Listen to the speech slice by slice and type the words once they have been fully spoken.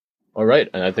All right,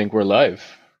 and I think we're live.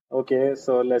 Okay,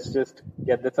 so let's just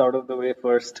get this out of the way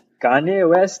first. Kanye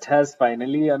West has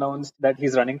finally announced that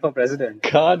he's running for president.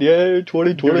 Kanye Dude,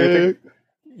 2020.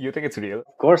 you think it's real?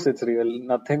 Of course, it's real.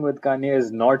 Nothing with Kanye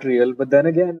is not real. But then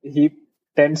again, he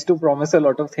tends to promise a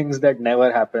lot of things that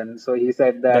never happen. So he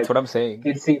said That's that what I'm saying.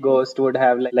 Kitsy Ghost would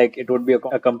have like it would be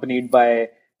accompanied by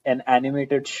an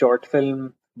animated short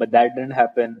film, but that didn't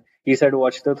happen. He said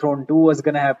Watch the Throne 2 was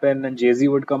gonna happen and Jay-Z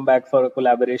would come back for a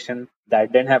collaboration.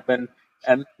 That didn't happen.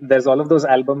 And there's all of those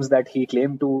albums that he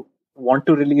claimed to want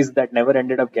to release that never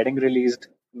ended up getting released.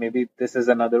 Maybe this is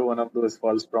another one of those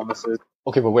false promises.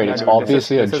 Okay, but wait, Yeah, it's dude, this is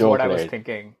obviously a this is what joke, I was right?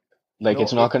 thinking. Like,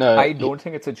 it's No, not gonna. I don't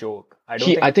think it's a joke. I don't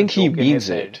He, think I it's a think he joke in his means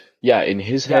head. it. Yeah, in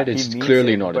his Yeah, head, he it's means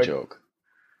clearly it, not a joke.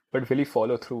 but will he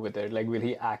follow through with it? Like, will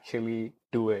he actually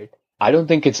do it? I don't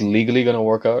think it's legally gonna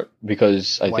work out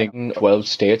because I Why not? think 12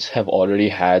 states have already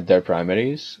had their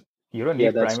primaries. You don't Yeah,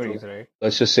 need that's true. primaries, right?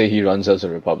 Let's just say he runs as a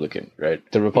Republican, right?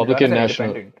 The He'll run Republican as an National.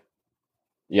 independent.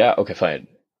 Yeah, okay, fine.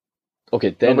 Okay,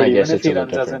 No, then but I even guess if it's a he little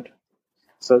runs as different. an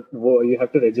so you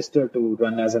have to register to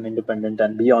run as an independent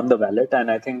and be on the ballot, and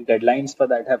I think deadlines for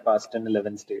that have passed in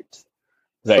 11 states.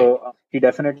 Right. So he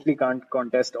definitely can't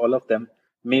contest all of them.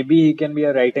 Maybe he can be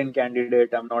a write-in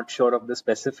candidate. I'm not sure of the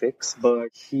specifics, but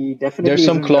he There's definitely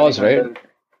some isn't running clause, right? under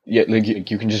Yeah, like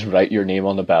you can just write your name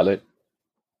on the ballot.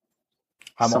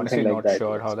 I'm something honestly like not that.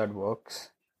 sure Yes. how that works.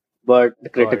 But the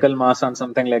But critical mass on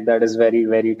something like that is very,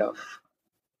 very tough.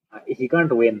 He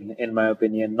can't win, in my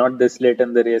opinion. Not this late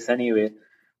in the race, anyway.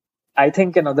 I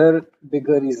think another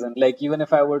bigger reason, like even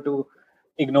if I were to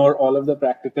ignore all of the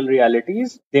practical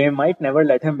realities, they might never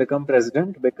let him become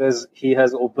president because he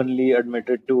has openly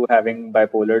admitted to having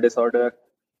bipolar disorder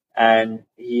and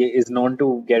he is known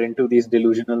to get into these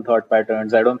delusional thought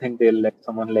patterns. I don't think they'll let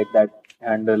someone like that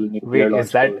handle nuclear wait,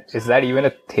 is launch that codes. is that even a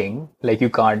thing? Like, you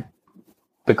can't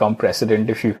become president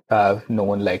if you have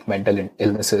known like mental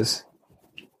illnesses.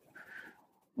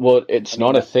 Well, I it's mean,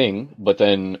 not a thing, but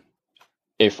then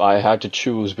if I had to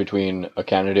choose between a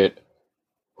candidate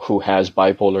who has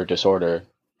bipolar disorder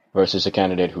versus a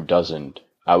candidate who doesn't,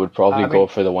 I would probably I go mean,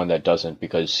 for the one that doesn't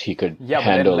because he could yeah, but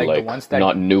then handle like the like ones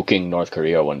not that nuking North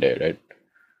Korea one day, right?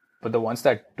 but the ones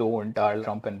that don't are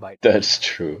Trump and Biden. That's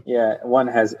true. yeah, one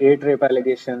has 8 rape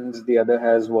allegations, the other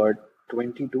has what,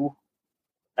 22?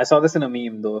 I saw this in a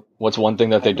meme though. What's one thing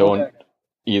that I they know don't that.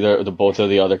 either the both of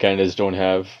the other candidates don't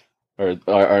have or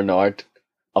are not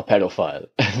a pedophile?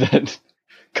 And then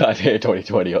Kanye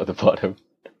 2020 on the bottom.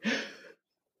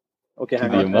 Okay,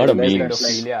 hang The Not on. amount Let's of like let's let's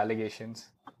like. memes. pedophilia allegations.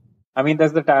 I mean,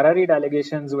 there's the Tara Reid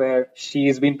allegations where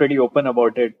she's been pretty open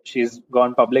about it. She's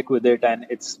gone public with it, and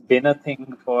it's been a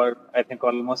thing for I think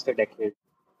almost a decade.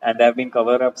 And there have been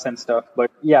cover-ups and stuff.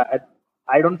 But yeah,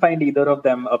 I don't find either of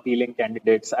them appealing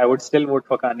candidates. I would still vote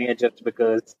for Kanye just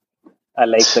because I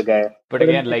like the guy. But But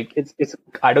again, then like, it's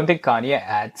I don't think Kanye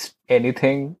adds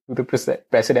anything to the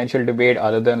presidential debate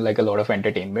other than like a lot of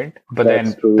entertainment. But that's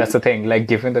then true. that's the thing, like,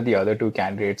 given that the other two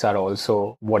candidates are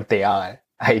also what they are,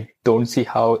 I don't see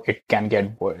how it can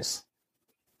get worse.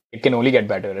 It can only get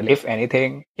better. If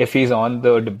anything, if he's on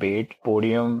the debate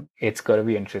podium, it's gonna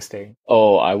be interesting.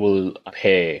 Oh, I will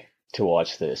pay to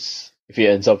watch this. If he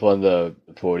ends up on the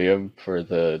podium for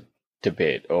the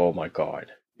debate, oh my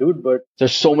God. Dude, but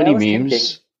There's so what I many was thinking,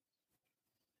 memes,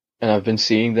 and I've been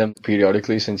seeing them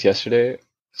periodically since yesterday.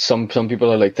 Some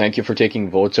people are like, thank you for taking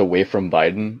votes away from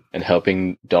Biden and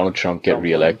helping Donald Trump get someone,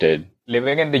 reelected.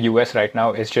 Living in the US right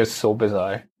now is just so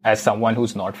bizarre. As someone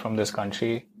who's not from this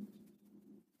country,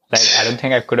 like, I don't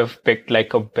think I could have picked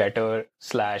like a better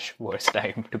slash worse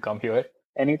time to come here.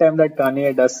 anytime that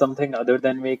Kanye does something other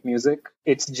than make music,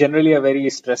 it's generally a very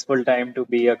stressful time to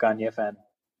be a Kanye fan.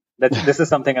 This is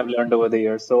something I've learned over the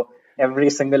years. So every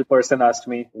single person asked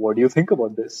me, "What do you think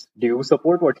about this? Do you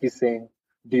support what he's saying?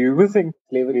 Do you think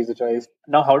slavery is a choice?"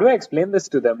 Now, how do I explain this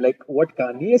to them? Like what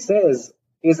Kanye says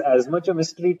is as much a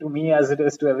mystery to me as it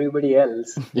is to everybody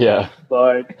else. Yeah.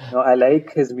 But I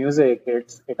like his music.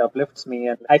 It uplifts me,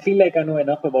 and I feel like I know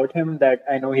enough about him that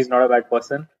I know he's not a bad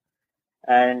person.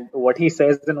 And what he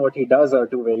says and what he does are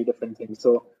two very different things.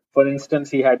 So, for instance,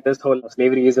 he had this whole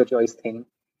slavery is a choice thing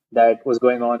that was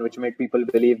going on, which made people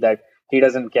believe that he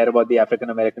doesn't care about the African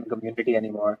American community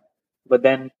anymore. But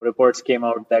then reports came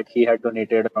out that he had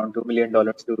donated around $2 million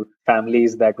to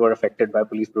families that were affected by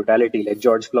police brutality. Like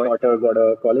George Floyd got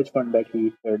a college fund that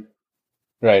he did.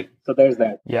 Right. So there's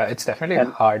that. Yeah, it's definitely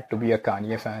And hard to be a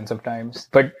Kanye fan sometimes.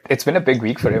 But it's been a big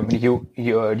week for him.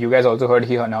 You guys also heard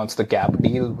he announced the Gap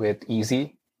deal with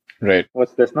Easy. Right.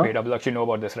 what's this now? Wait, Abhilaksh, you know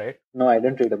about this, right? No, I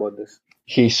didn't read about this.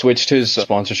 He switched his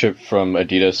sponsorship from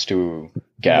Adidas to No,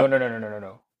 Gap no, no, no, no, no,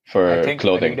 no. I for think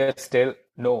clothing. Adidas still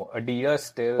No, Adidas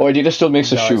still Oh, Adidas still makes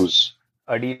the does. shoes.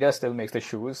 Adidas still makes the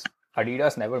shoes.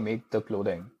 Adidas never make the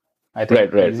clothing. I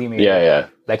think Right. Yeezy made Yeah, it. yeah.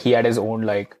 Like he had his own,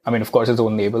 like, I mean, of course, his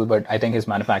own label, but I think his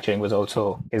manufacturing was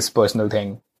also his personal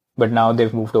thing. But now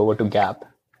they've moved over to Gap,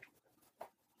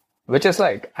 which is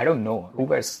like, I don't know who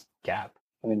wears Gap.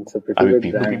 I mean, it's a I pretty mean, good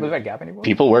people- Do brand. people wear Gap anymore?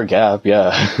 People wear Gap,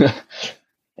 yeah.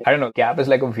 I don't know. Gap is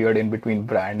like a weird in-between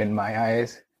brand in my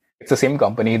eyes. It's the same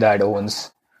company that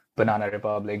owns Banana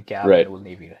Republic, Gap, Right. and Old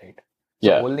Navy, right? So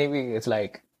Yeah. Old Navy is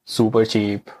like super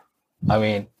cheap. I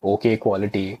mean, okay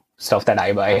quality stuff that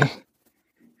I buy.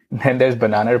 Then there's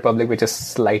Banana Republic, which is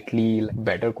slightly like,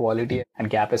 better quality, and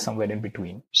Gap is somewhere in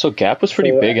between. So Gap was pretty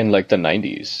So- big in like the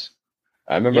 90s.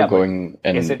 I remember Yeah, but going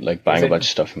and is it- like buying is a it- bunch of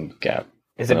stuff from Gap.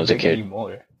 Is When I it was a big kid.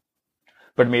 anymore?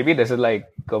 But maybe this is like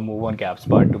a move on Gap's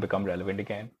part to become relevant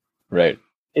again. Right.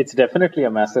 It's definitely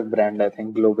a massive brand, I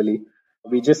think, globally.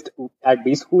 We just, at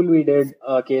B School, we did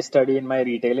a case study in my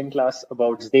retailing class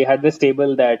about, they had this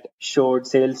table that showed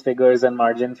sales figures and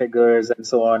margin figures and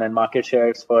so on and market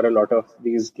shares for a lot of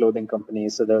these clothing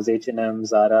companies. So there was H&M,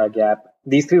 Zara, Gap.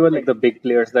 These three were like the big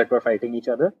players that were fighting each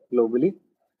other globally.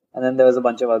 And then there was a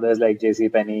bunch of others like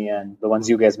JCPenney and the ones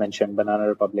you guys mentioned, Banana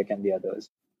Republic and the others.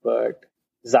 But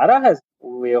Zara has a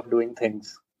way of doing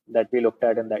things that we looked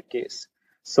at in that case.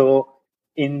 So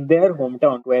in their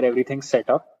hometown where everything's set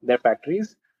up, their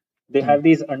factories, they have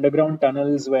these underground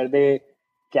tunnels where they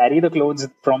carry the clothes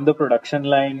from the production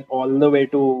line all the way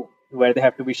to where they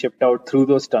have to be shipped out through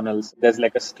those tunnels. There's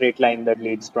like a straight line that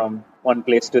leads from one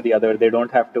place to the other. They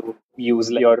don't have to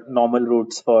use like your normal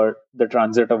routes for the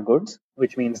transit of goods,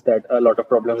 which means that a lot of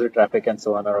problems with traffic and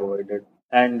so on are avoided.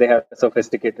 And they have a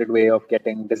sophisticated way of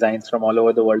getting designs from all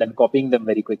over the world and copying them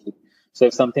very quickly. So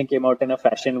if something came out in a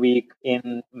fashion week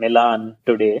in Milan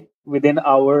today, within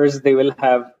hours they will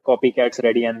have copycats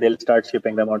ready and they'll start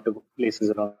shipping them out to places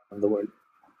around the world.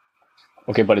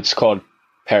 Okay, but it's called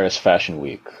Paris Fashion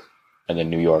Week and then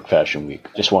New York Fashion Week.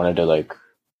 Just wanted to like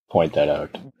point that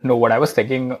out. No, what I was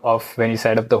thinking of when you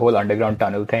set up the whole underground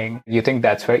tunnel thing, you think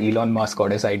that's where Elon Musk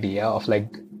got his idea of like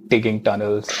digging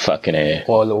tunnels Fucking A.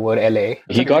 all over LA?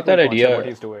 It's He a got really that cool concept idea- What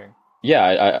he's doing.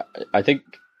 Yeah, I think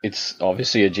it's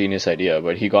obviously a genius idea,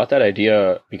 but he got that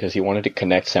idea because he wanted to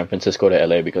connect San Francisco to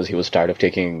LA because he was tired of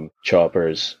taking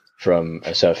choppers from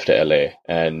SF to LA.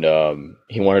 And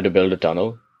he wanted to build a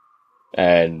tunnel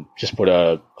and just put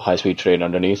a high-speed train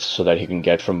underneath so that he can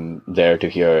get from there to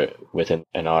here within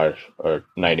an hour or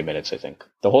 90 minutes, I think.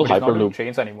 The whole But he's not doing Hyperloop,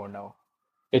 trains anymore now.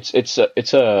 it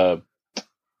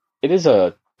is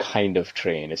a kind of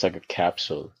train. It's like a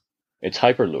capsule. It's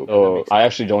Hyperloop. So makes I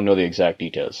actually don't know the exact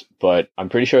details, but I'm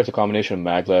pretty sure it's a combination of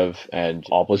maglev and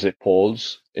opposite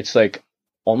poles. It's like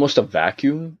almost a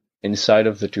vacuum inside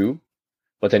of the tube,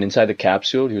 but then inside the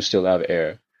capsule you still have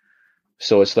air.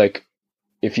 So it's like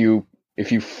if you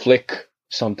flick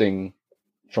something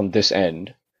from this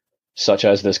end, such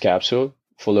as this capsule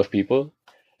full of people,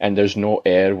 and there's no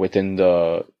air within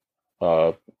the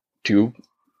tube,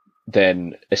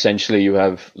 then essentially you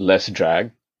have less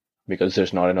drag because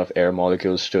there's not enough air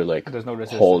molecules to like There's no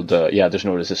resistance. hold the there's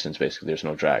no resistance, basically there's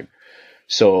no drag,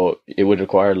 so it would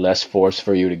require less force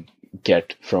for you to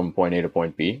get from point A to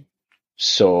point B.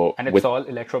 So And it's with all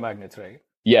electromagnets, right?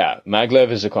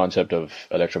 maglev is a concept of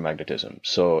electromagnetism.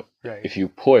 So Right. if you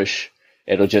push,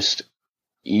 it'll just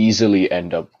easily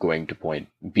end up going to point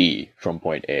B from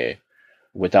point A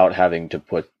without having to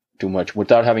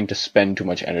spend too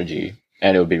much energy,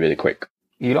 and it would be really quick.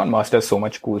 Elon Musk does so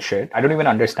much cool shit. I don't even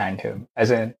understand him. As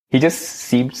in, he just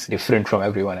seems different from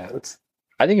everyone else.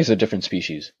 I think he's a different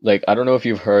species. Like, I don't know if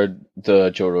you've heard the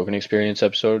Joe Rogan Experience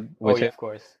episode with him. Of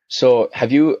course. So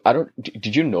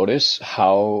did you notice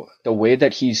how the way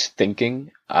that he's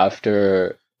thinking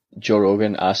after Joe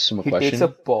Rogan asks him a He question? takes a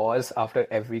pause after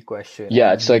every question. Yeah,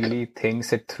 and it's like- really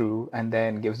thinks it through and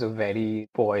then gives a very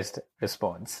poised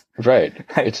response. Right.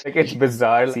 It's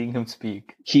bizarre seeing him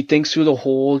speak. He thinks through the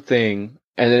whole thing,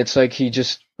 and then it's like he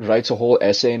just writes a whole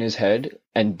essay in his head,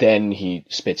 and then he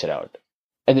spits it out.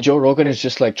 And then Joe Rogan is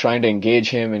just like trying to engage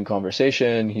him in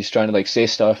conversation. He's trying to like say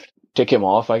stuff, tick him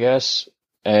off, I guess.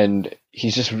 And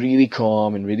he's just really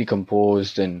calm and really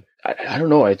composed. And I don't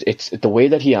know, it's the way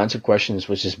that he answered questions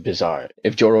was just bizarre.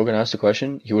 If Joe Rogan asked a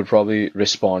question, he would probably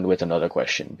respond with another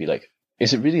question, be like,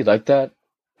 is it really like that?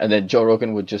 And then Joe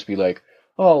Rogan would just be like,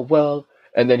 oh, well,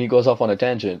 and then he goes off on a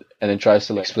tangent and then tries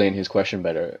to like explain his question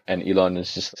better. And Elon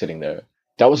is just sitting there.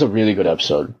 That was a really good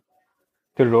episode.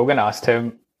 So Rogan asked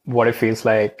him what it feels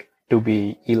like to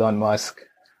be Elon Musk.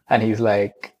 And he's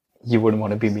like, you wouldn't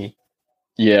want to be me.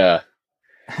 Yeah.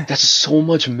 That's so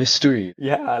much mystery.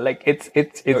 Yeah, like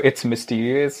it's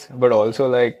mysterious, but also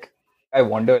like I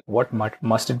wonder what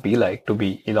must it be like to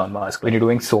be Elon Musk when you're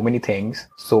doing so many things,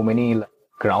 so many like,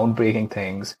 groundbreaking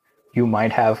things. You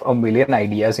might have a million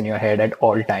ideas in your head at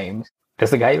all times.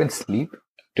 Does the guy even sleep?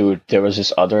 Dude, there was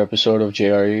this other episode of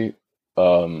JRE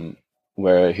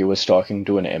where he was talking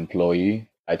to an employee.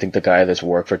 I think the guy that's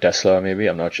worked for Tesla, maybe.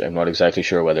 I'm not exactly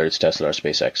sure whether it's Tesla or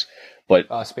SpaceX. But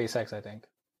SpaceX, I think.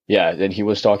 yeah, then he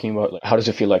was talking about like, how does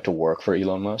it feel like to work for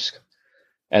Elon Musk?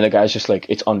 And the guy's just like,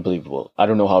 it's unbelievable. I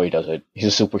don't know how he does it. He's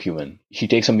a superhuman. He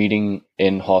takes a meeting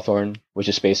in Hawthorne, which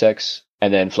is SpaceX,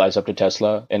 and then flies up to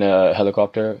Tesla in a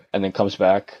helicopter, and then comes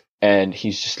back, and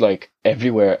he's just like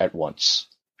everywhere at once.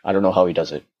 I don't know how he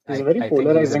does it. He's a very I think he's a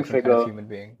polarizing different kind of figure. human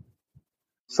being.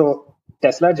 So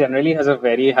Tesla generally has a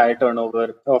very high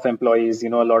turnover of employees. A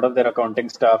lot of their accounting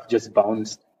staff just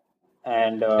bounced.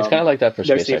 And It's kind of like that for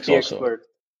their SpaceX safety also. expert.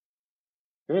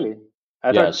 Really?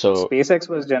 I Yeah, thought so SpaceX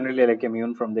was generally like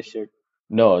immune from this shit.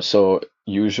 no, so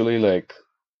usually like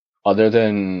other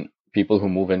than people who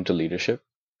move into leadership,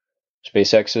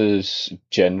 SpaceX's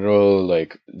general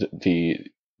like the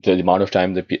amount of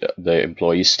time the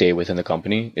employees stay within the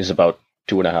company is about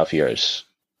 2.5 years.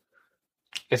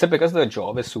 Is it because the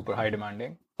job is super high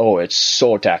demanding? Oh, it's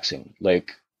so taxing.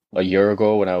 Like a year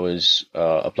ago when I was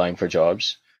applying for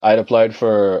jobs, I had applied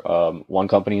for one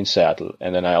company in Seattle,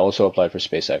 and then I also applied for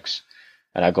SpaceX,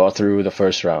 and I got through the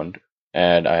first round,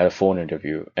 and I had a phone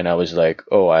interview, and I was like,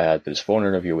 oh, I had this phone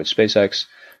interview with SpaceX.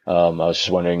 I was just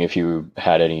wondering if you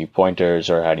had any pointers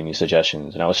or had any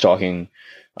suggestions, and I was talking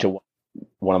to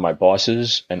one of my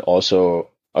bosses and also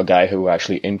a guy who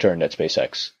actually interned at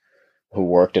SpaceX, who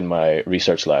worked in my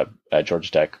research lab at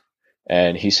Georgia Tech.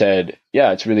 And he said,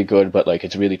 yeah, it's really good, but like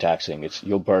it's really taxing.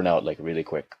 You'll burn out like really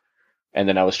quick. And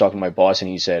then I was talking to my boss and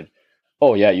he said,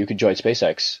 oh yeah, you could join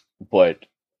SpaceX, but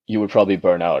you would probably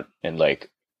burn out in like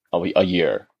a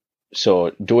year.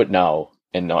 So do it now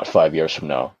and not 5 years from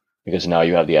now, because now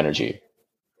you have the energy.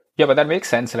 Yeah, but that makes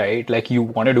sense, right? Like you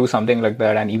want to do something like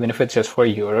that, and even if it's just for a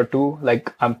year or two,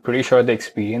 like I'm pretty sure the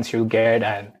experience you'll get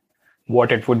and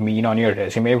what it would mean on your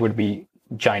resume would be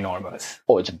ginormous.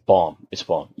 Oh, it's bomb. It's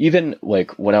bomb. Even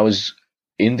like when I was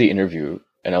in the interview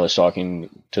and I was talking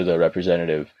to the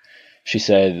representative, she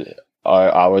said our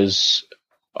hours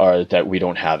are that we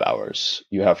don't have hours.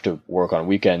 You have to work on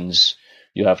weekends.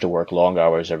 You have to work long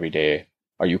hours every day.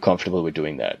 Are you comfortable with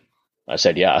doing that? I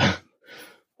said, yeah.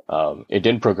 It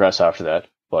didn't progress after that,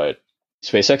 but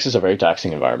SpaceX is a very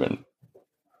taxing environment.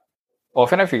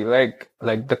 Often I feel like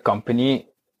the company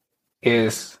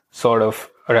is sort of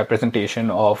a representation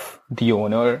of the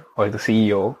owner or the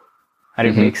CEO. And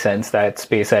it makes sense that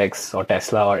SpaceX or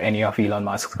Tesla or any of Elon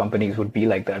Musk's companies would be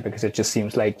like that because it just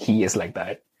seems like he is like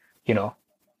that, you know?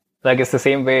 Like it's the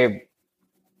same way,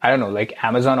 I don't know, like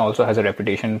Amazon also has a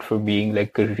reputation for being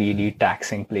like a really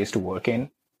taxing place to work in.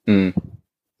 Mm.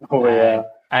 Oh, yeah.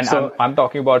 And So- I'm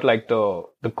talking about like the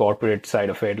corporate side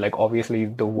of it, like obviously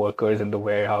the workers in the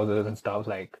warehouses and stuff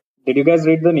like. Did you guys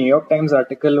read the New York Times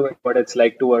article with what it's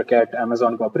like to work at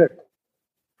Amazon corporate?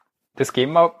 This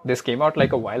came out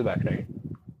like a while back,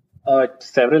 right?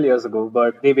 Several years ago,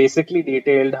 but they basically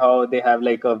detailed how they have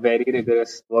like a very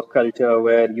rigorous work culture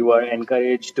where you are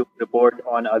encouraged to report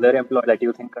on other employees that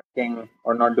you think are working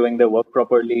or not doing their work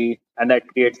properly, and that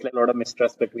creates like a lot of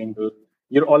mistrust between people.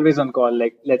 You're always on call.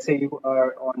 Like, let's say you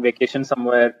are on vacation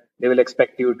somewhere, they will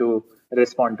expect you to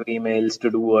respond to emails, to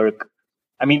do work.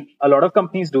 I mean, a lot of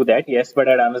companies do that, yes, but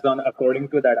at Amazon, according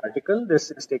to that article,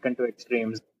 this is taken to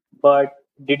extremes. But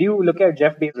did you look at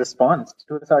Jeff Bezos' response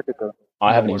to this article?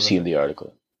 I haven't what even was seen it? the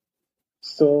article.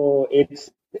 So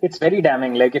it's very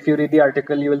damning. Like if you read the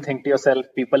article, you will think to yourself,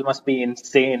 people must be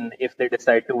insane if they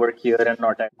decide to work here and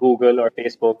not at Google or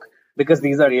Facebook, because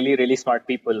these are really, really smart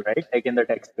people, right? Like in the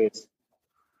tech space.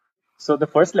 So the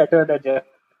first letter that Jeff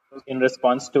wrote in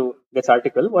response to this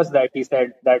article was that he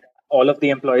said that all of the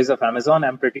employees of Amazon,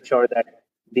 I'm pretty sure that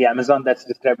the Amazon that's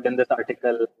described in this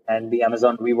article and the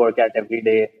Amazon we work at every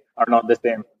day are not the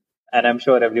same. And I'm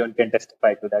sure everyone can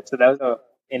testify to that. So that was the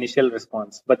initial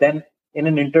response. But then in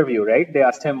an interview, right, they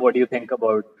asked him, what do you think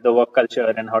about the work culture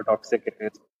and how toxic it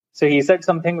is? So he said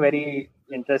something very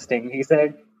interesting. He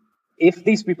said, if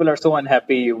these people are so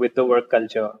unhappy with the work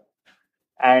culture,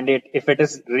 and if it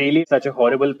is really such a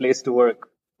horrible place to work,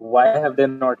 why have they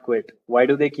not quit? Why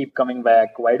do they keep coming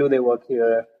back? Why do they work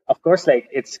here? Of course, like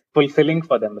it's fulfilling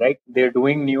for them, right? They're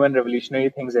doing new and revolutionary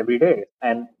things every day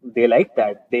and they like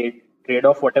that. They trade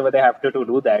off whatever they have to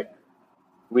do that,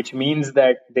 which means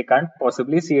that they can't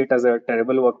possibly see it as a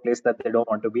terrible workplace that they don't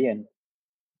want to be in.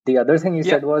 The other thing he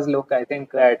Yeah. said was, look, I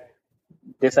think that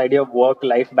this idea of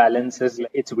work-life balance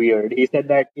it's weird. He said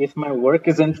that if my work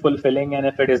isn't fulfilling and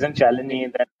if it isn't challenging me,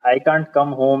 then I can't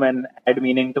come home and add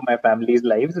meaning to my family's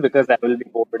lives because I will be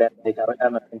bored and I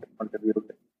have nothing to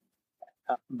contribute.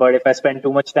 But if I spend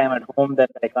too much time at home, then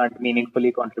I can't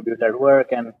meaningfully contribute at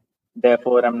work, and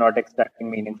therefore I'm not extracting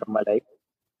meaning from my life,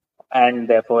 and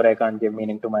therefore I can't give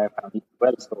meaning to my family as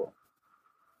well. So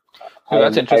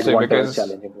that's interesting because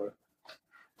challenging work.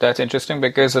 That's interesting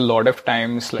because a lot of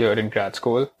times, like here in grad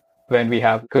school, when we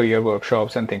have career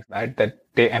workshops and things like that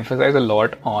they emphasize a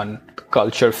lot on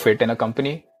culture fit in a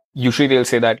company. Usually they'll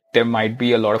say that there might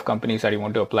be a lot of companies that you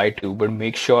want to apply to, but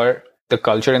make sure the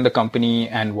culture in the company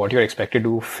and what you're expected to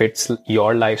do fits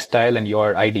your lifestyle and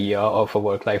your idea of a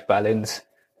work-life balance.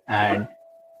 And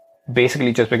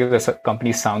basically just because the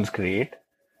company sounds great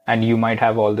and you might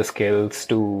have all the skills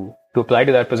to apply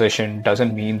to that position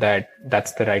doesn't mean that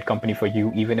that's the right company for you,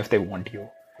 even if they want you.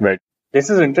 Right. This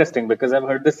is interesting because I've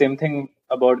heard the same thing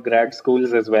about grad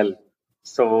schools as well.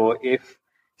 So if,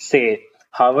 say,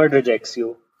 Harvard rejects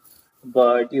you,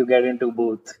 but you get into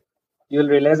Booth, you'll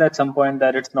realize at some point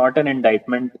that it's not an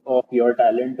indictment of your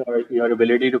talent or your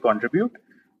ability to contribute.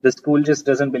 The school just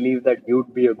doesn't believe that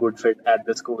you'd be a good fit at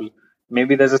the school.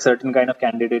 Maybe there's a certain kind of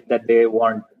candidate that they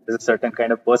want. There's a certain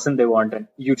kind of person they want, and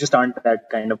you just aren't that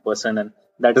kind of person. And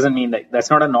that doesn't mean that that's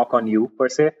not a knock on you per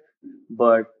se,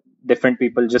 but different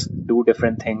people just do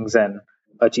different things and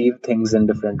achieve things in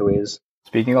different ways.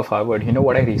 Speaking of Harvard, you know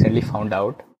what I recently found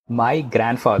out? My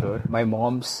grandfather, my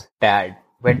mom's dad,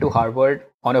 went to Harvard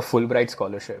on a Fulbright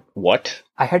scholarship. What?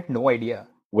 I had no idea.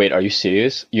 Wait, are you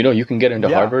serious? You know you can get into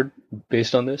Harvard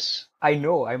based on this? I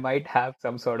know. I might have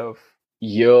some sort of...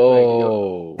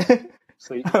 Yo.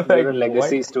 So you're a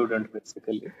legacy student,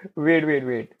 basically.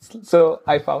 Wait. So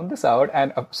I found this out,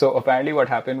 and so apparently what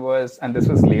happened was, and this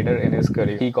was later in his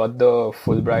career, he got the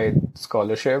Fulbright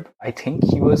scholarship. I think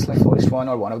he was the first one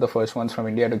or one of the first ones from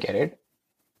India to get it.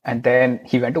 And then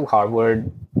he went to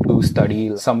Harvard to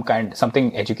study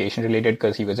something education related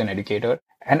because he was an educator.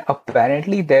 And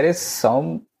apparently there is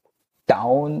some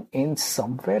town in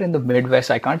somewhere in the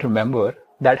Midwest, I can't remember,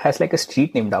 that has like a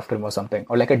street named after him or something,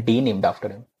 or like a day named after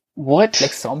him. What?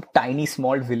 Like some tiny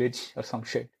small village or some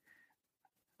shit.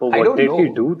 But what did he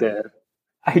do there?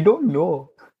 I don't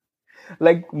know.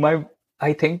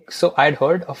 I think so. I'd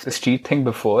heard of the street thing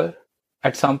before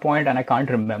at some point, and I can't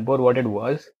remember what it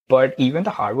was. But even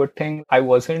the Harvard thing, I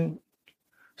wasn't.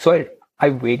 So I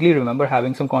vaguely remember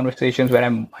having some conversations where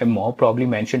my mom probably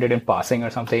mentioned it in passing or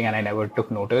something, and I never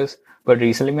took notice. But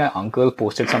recently, my uncle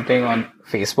posted something on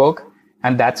Facebook.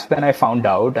 And that's when I found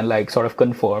out and like sort of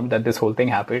confirmed that this whole thing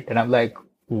happened. And I'm like,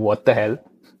 what the hell?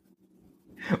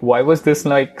 Why was this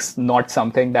like not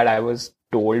something that I was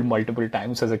told multiple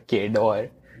times as a kid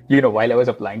or, while I was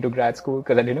applying to grad school?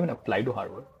 Because I didn't even apply to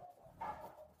Harvard.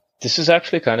 This is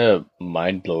actually kind of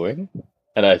mind-blowing.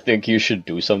 And I think you should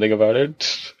do something about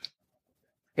it.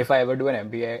 If I ever do an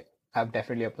MBA, I'm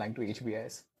definitely applying to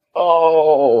HBS.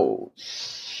 Oh,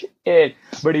 shit.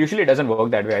 But usually it doesn't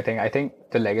work that way, I think. I think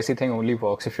the legacy thing only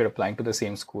works if you're applying to the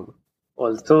same school.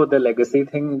 Also, the legacy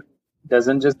thing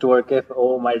doesn't just work if,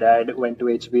 my dad went to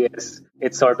HBS.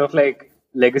 It's sort of like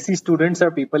legacy students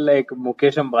are people like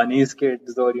Mukesh Ambani's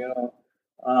kids or,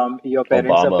 your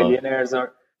parents Obama. are billionaires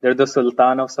or they're the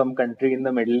sultan of some country in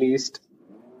the Middle East.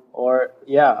 Or,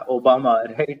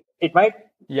 Obama, right? It might,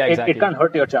 exactly. It can't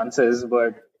hurt your chances,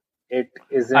 but it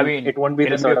isn't. I mean, it won't be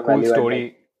the sort of cool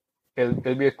story.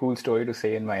 It'll be a cool story to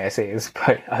say in my essays,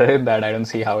 but other than that, I don't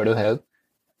see how it'll help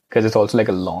because it's also like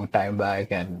a long time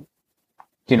back, and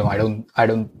I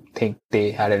don't think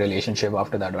they had a relationship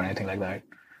after that or anything like that.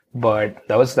 But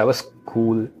that was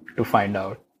cool to find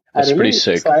out. That's pretty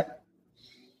sick. So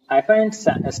I find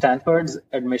Stanford's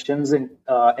admissions in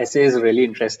essays really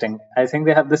interesting. I think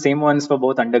they have the same ones for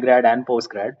both undergrad and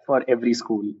postgrad for every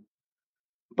school,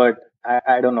 but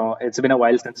I don't know. It's been a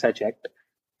while since I checked.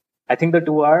 I think the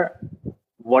two are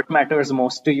what matters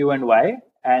most to you and why,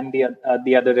 and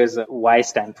the other is why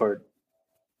Stanford.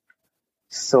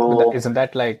 So isn't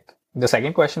that like the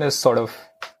second question is sort of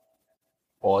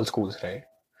all schools, right?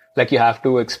 Like you have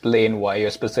to explain why you're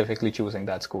specifically choosing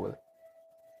that school.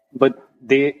 But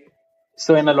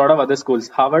so in a lot of other schools,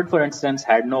 Harvard, for instance,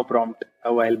 had no prompt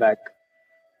a while back.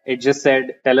 It just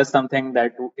said, tell us something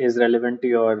that is relevant to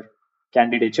your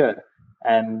candidature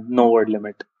and no word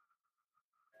limit.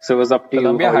 So it was up to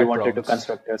Columbia you how had you wanted prompts. to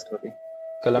construct your story.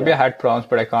 Columbia had prompts,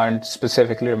 but I can't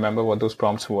specifically remember what those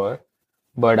prompts were.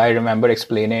 But I remember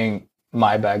explaining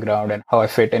my background and how I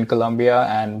fit in Columbia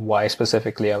and why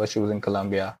specifically I was choosing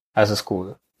Columbia as a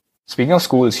school. Speaking of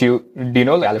schools, do you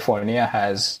know California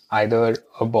has either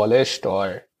abolished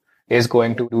or is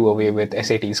going to do away with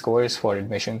SAT scores for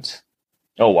admissions.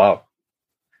 Oh, wow.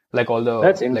 Like all the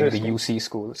That's like the interesting. UC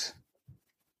schools.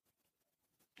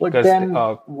 But Because then,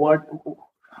 what?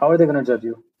 How are they going to judge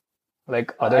you?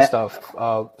 like other I, stuff.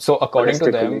 So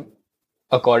holistically.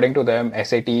 according to them,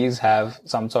 SATs have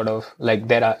some sort of like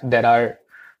there are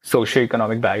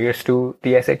socioeconomic barriers to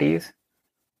the SATs.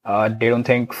 They don't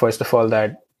think, first of all,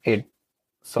 that it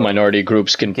sort of Minority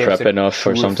groups can gives prep it enough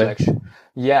or true something. reflection.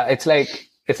 Yeah, it's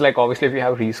like obviously if you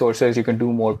have resources, you can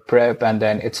do more prep, and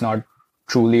then it's not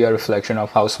truly a reflection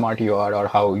of how smart you are or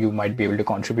how you might be able to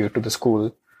contribute to the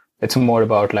school. It's more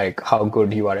about like how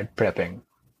good you are at prepping.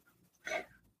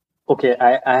 Okay,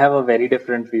 I have a very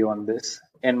different view on this.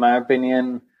 In my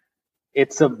opinion,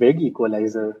 it's a big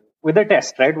equalizer with a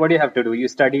test, right? What do you have to do? You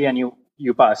study and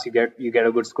you pass. You get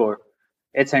a good score.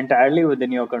 It's entirely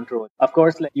within your control. Of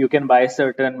course, like, you can buy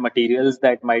certain materials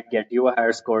that might get you a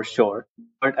higher score, sure.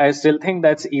 But I still think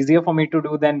that's easier for me to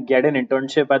do than get an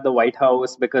internship at the White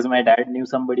House because my dad knew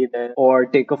somebody there, or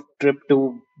take a trip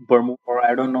to Burma, or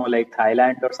I don't know, like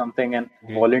Thailand or something, and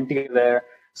volunteer there.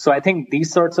 So I think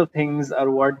these sorts of things are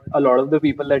what a lot of the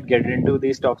people that get into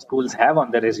these top schools have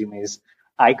on their resumes.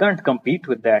 I can't compete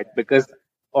with that because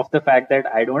of the fact that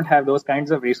I don't have those kinds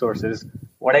of resources.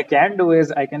 What I can do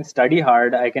is I can study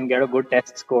hard, I can get a good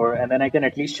test score, and then I can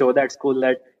at least show that school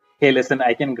that, hey, listen,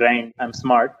 I can grind, I'm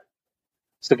smart,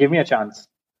 so give me a chance.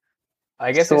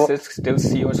 I guess So, it's still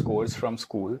see your scores from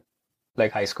school,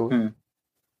 like high school, hmm.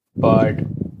 but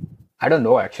I don't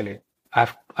know actually.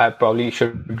 I probably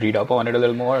should read up on it a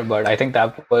little more, but I think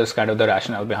that was kind of the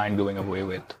rationale behind doing away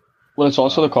with Well, it's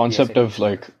also the the concept of SATs.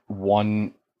 like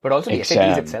one But also the SATs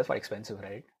exam. itself are expensive,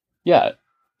 right? Yeah.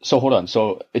 So hold on.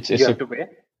 So it's You have to pay?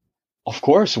 of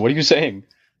course. What are you saying?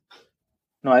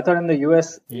 No, I thought in the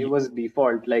US it You, was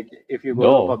default. Like if you go to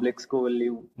a No, public school,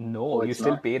 no, you it's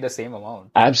still not. pay the same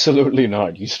amount. absolutely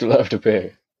not. You still have to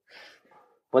pay.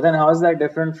 But then how is that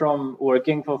different from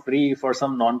working for free for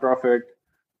some non-profit,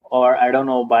 or I don't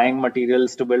know, buying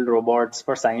materials to build robots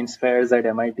for science fairs at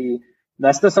MIT?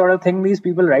 That's the sort of thing these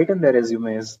people write in their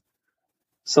resumes.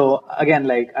 So again,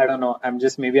 like, I don't know,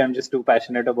 maybe I'm just too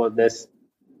passionate about this.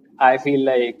 I feel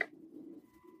like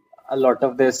a lot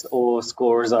of this,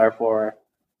 scores are for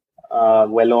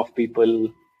well-off people.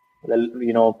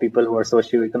 Well, people who are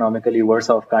socioeconomically worse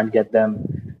off can't get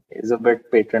them, is a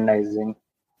bit patronizing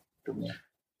to me.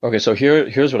 Okay, so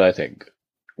here's what I think.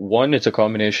 One, it's a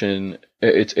combination.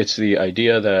 It's the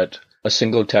idea that a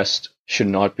single test should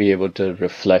not be able to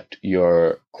reflect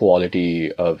your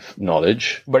quality of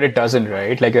knowledge. But it doesn't,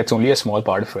 right? Like it's only a small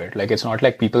part of it. Like it's not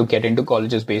like people get into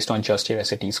colleges based on just your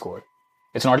SAT score.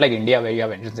 It's not like India where you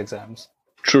have entrance exams.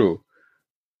 True.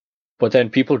 But then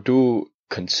people do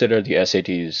consider the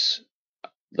SATs,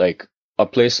 like a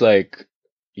place like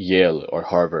Yale or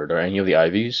Harvard or any of the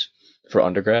Ivies for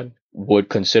undergrad would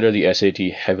consider the SAT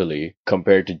heavily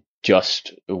compared to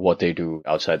just what they do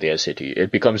outside the SAT.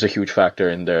 It becomes a huge factor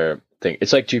in their thing.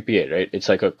 It's like GPA, right? It's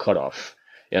like a cutoff.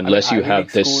 Unless you Ivy have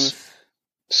League this schools.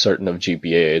 certain of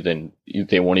GPA, then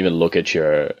they won't even look at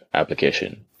your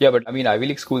application. Yeah, but I mean, Ivy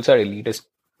League schools are elitist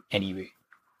anyway.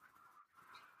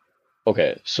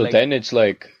 Okay, so Like, then it's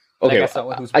like, like okay, as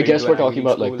someone who's I been guess to we're an Ivy talking League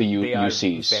about like school, the they are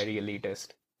UCs. very elitist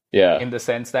Yeah. in the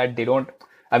sense that they don't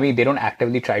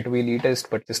actively try to be elitist,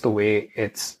 but just the way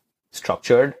it's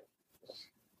structured,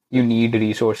 you need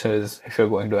resources if you're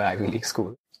going to an Ivy League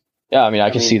school. Yeah, I mean, I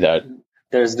I can see mean, that.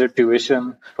 there's the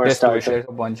tuition for There's starters.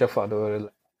 a bunch of other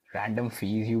random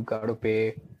fees you gotta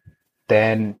pay.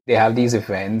 Then they have these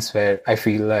events where I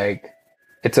feel like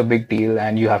it's a big deal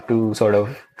and you have to sort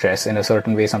of dress in a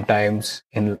certain way sometimes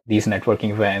in these networking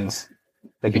events.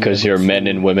 Like Because you're men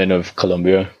and women of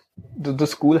Columbia. the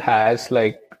school has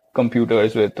like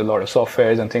computers with a lot of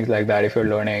softwares and things like that if you're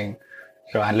learning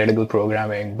analytical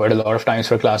programming, but a lot of times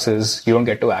for classes you don't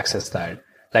get to access that.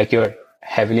 Like you're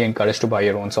heavily encouraged to buy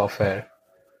your own software,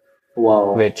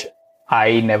 Wow. which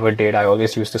I never did. I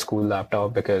always used the school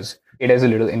laptop because it is a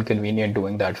little inconvenient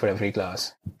doing that for every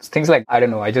class. Things like, I don't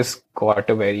know, I just got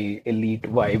a very elite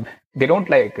vibe. They don't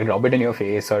like rub it in your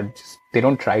face or just, they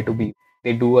don't try to be,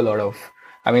 they do a lot of,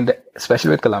 I mean,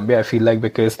 especially with Columbia, I feel like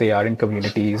because they are in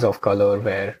communities of color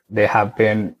where they have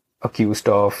been accused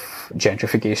of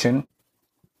gentrification.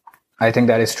 I think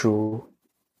that is true.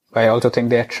 I also think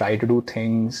they try to do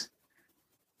things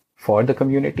for the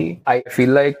community. I feel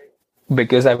like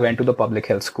because I went to the public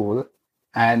health school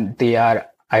and they are,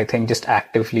 I think, just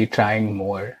actively trying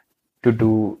more to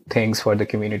do things for the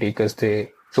community because the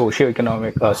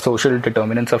socioeconomic, social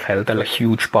determinants of health are a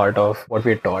huge part of what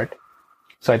we're taught.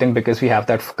 So I think because we have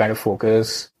that kind of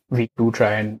focus, we do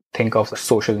try and think of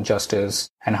social injustice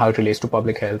and how it relates to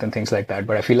public health and things like that.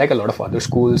 But I feel like a lot of other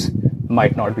schools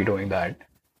might not be doing that.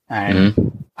 And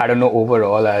I don't know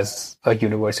overall as a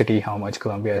university how much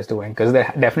Columbia is doing, because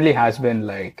there definitely has been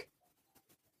like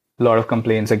a lot of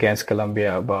complaints against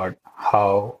Columbia about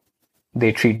how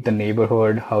they treat the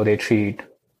neighborhood, how they treat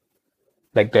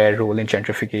like their role in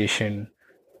gentrification,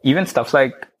 even stuff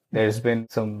like there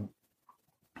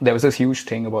was this huge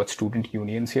thing about student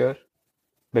unions here,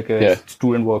 because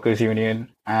student workers union,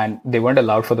 and they weren't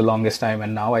allowed for the longest time,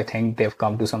 and now I think they've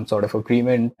come to some sort of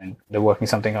agreement and they're working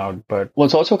something out. But well,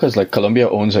 it's also because like Columbia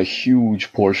owns a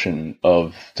huge portion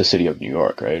of the city of New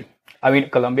York, right? I mean,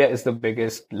 Columbia is the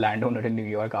biggest landowner in New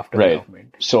York after the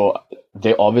government. So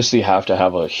they obviously have to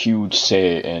have a huge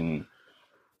say in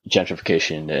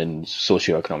gentrification and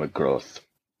socioeconomic growth.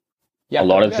 Yeah, a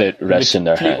lot of it rests in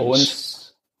their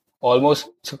hands.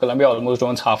 Columbia almost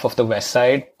owns half of the west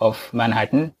side of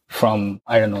Manhattan, from,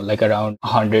 I don't know, like around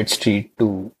 100th Street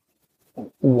to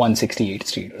 168th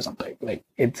Street or something. Like,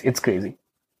 it's crazy.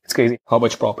 It's crazy how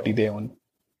much property they own.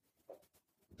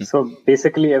 So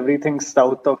basically everything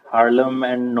south of Harlem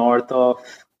and north of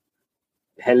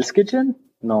Hell's Kitchen?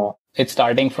 No. It's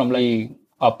starting from the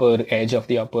upper edge of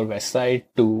the Upper West Side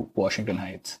to Washington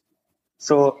Heights.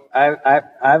 So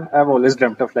I've always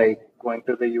dreamt of like going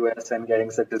to the US and getting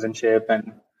citizenship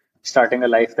and starting a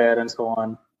life there and so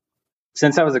on.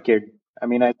 Since I was a kid. I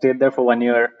mean, I stayed there for 1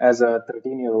 year as a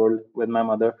 13-year-old with my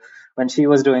mother when she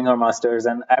was doing her master's,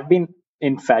 and I've been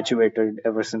infatuated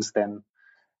ever since then,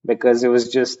 because it was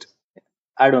just,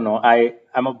 I don't know,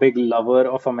 I'm a big lover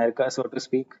of America, so to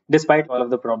speak. Despite all of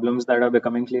the problems that are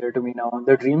becoming clear to me now,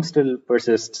 the dream still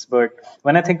persists. But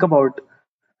when I think about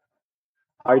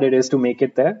how hard it is to make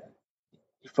it there,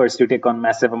 first you take on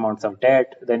massive amounts of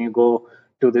debt, then you go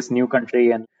to this new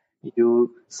country and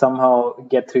you somehow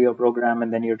get through your program,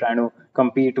 and then you're trying to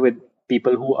compete with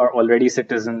people who are already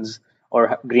citizens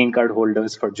or green card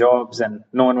holders for jobs, and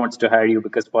no one wants to hire you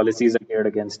because policies are geared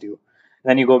against you.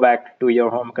 Then you go back to your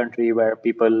home country where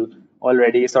people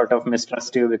already sort of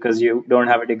mistrust you because you don't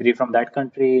have a degree from that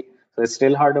country. So it's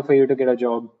still harder for you to get a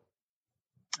job.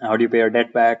 How do you pay your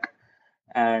debt back?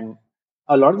 And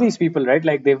a lot of these people, right,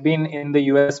 like they've been in the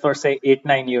US for say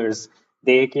 8-9 years.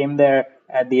 They came there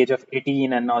at the age of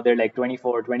 18 and now they're like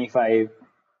 24, 25,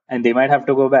 and they might have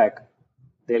to go back.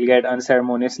 They'll get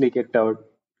unceremoniously kicked out.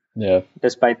 Yeah.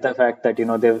 Despite the fact that,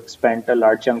 they've spent a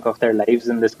large chunk of their lives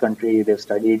in this country, they've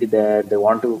studied there, they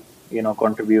want to,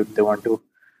 contribute, they want to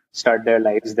start their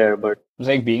lives there. But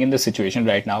like being in this situation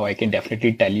right now, I can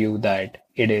definitely tell you that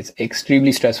it is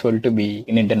extremely stressful to be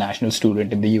an international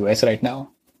student in the US right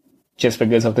now. Just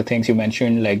because of the things you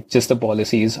mentioned, like just the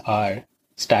policies are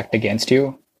stacked against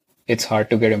you. It's hard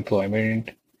to get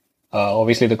employment.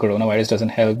 Obviously, the coronavirus doesn't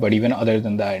help, but even other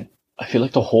than that, I feel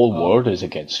like the whole world is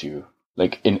against you.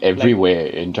 Like in every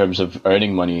way, in terms of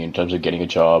earning money, in terms of getting a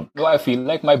job. No, I feel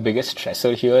like my biggest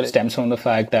stressor here stems from the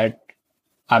fact that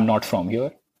I'm not from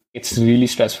here. It's really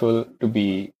stressful to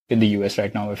be in the US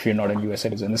right now if you're not a US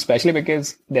citizen, especially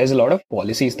because there's a lot of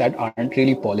policies that aren't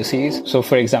really policies. So,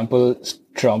 for example,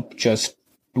 Trump just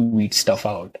tweets stuff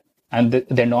out, and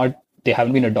they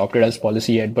haven't been adopted as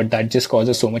policy yet, but that just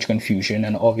causes so much confusion.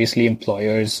 And obviously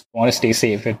employers want to stay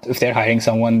safe. If they're hiring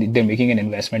someone, they're making an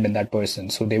investment in that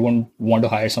person. So they won't want to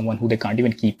hire someone who they can't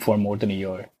even keep for more than a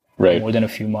year, right? More than a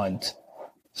few months.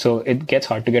 So it gets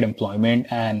hard to get employment.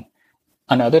 And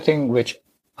another thing which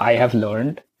I have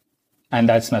learned, and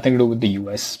that's nothing to do with the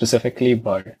US specifically,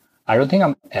 but I don't think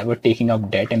I'm ever taking up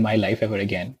debt in my life ever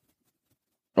again.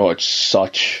 Oh, it's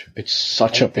such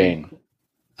a pain.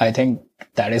 I think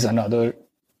that is another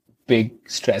big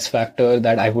stress factor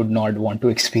that I would not want to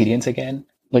experience again.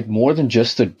 Like more than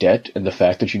just the debt and the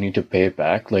fact that you need to pay it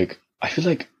back, like I feel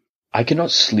like I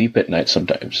cannot sleep at night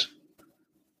sometimes.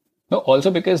 No, also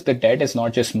because the debt is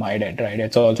not just my debt, right?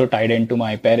 It's also tied into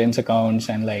my parents' accounts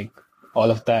and like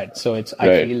all of that. So I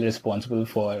feel responsible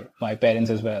for my parents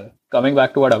as well. Coming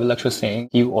back to what Abhilaksh was saying,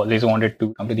 he always wanted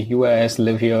to come to the US,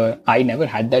 live here. I never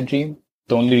had that dream.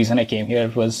 The only reason I came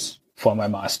here was for my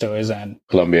master's and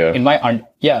Columbia. In my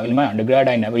undergrad,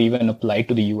 I never even applied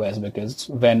to the US because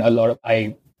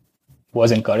I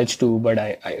was encouraged to, but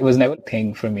it was never a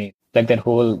thing for me. Like that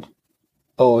whole,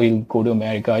 you'll go to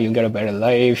America, you'll get a better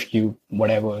life,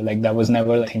 whatever. Like that was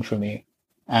never a thing for me.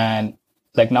 And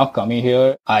like now coming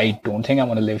here, I don't think I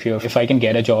want to live here. If I can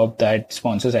get a job that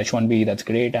sponsors H-1B, that's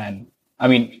great. And I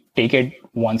mean, take it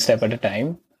one step at a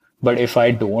time. But if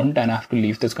I don't and I have to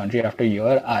leave this country after a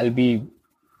year,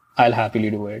 I'll happily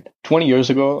do it. 20 years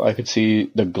ago, I could see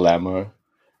the glamour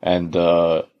and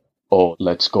the oh,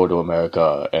 let's go to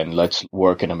America and let's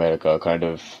work in America kind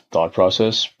of thought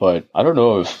process. But I don't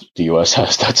know if the US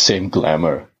has that same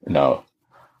glamour now.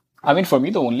 I mean, for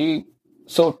me,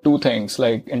 so two things,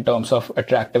 like in terms of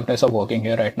attractiveness of working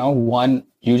here right now. One,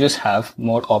 you just have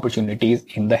more opportunities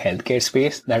in the healthcare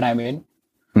space that I'm in.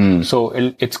 So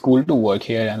it's cool to work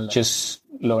here and just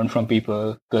learn from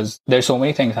people because there's so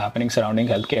many things happening surrounding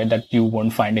healthcare that you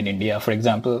won't find in India, for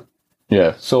example.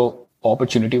 Yeah. So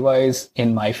opportunity wise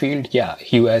in my field, yeah,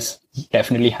 US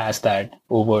definitely has that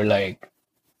over like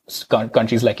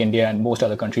countries like India and most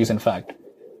other countries, in fact.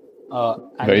 And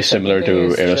Very the second similar thing to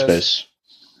is aerospace.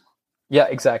 yeah,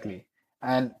 exactly.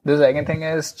 And the second thing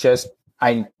is just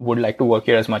I would like to work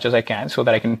here as much as I can so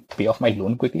that I can pay off my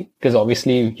loan quickly. Because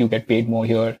obviously you get paid more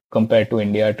here compared to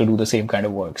India to do the same kind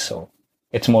of work. So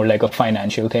it's more like a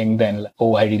financial thing than,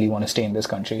 oh, I really want to stay in this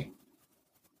country.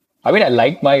 I mean, I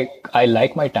like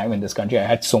my time in this country. I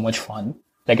had so much fun,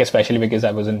 like especially because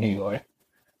I was in New York.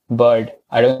 But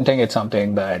I don't think it's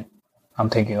something that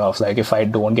I'm thinking of. Like if I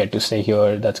don't get to stay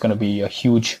here, that's going to be a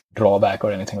huge drawback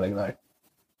or anything like that.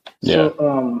 Yeah.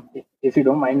 So, if you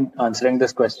don't mind answering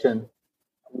this question,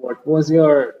 what's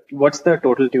the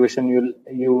total tuition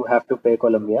you have to pay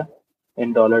Columbia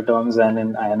in dollar terms and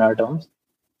in INR terms?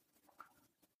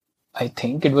 I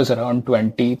think it was around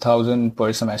 20,000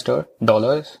 per semester,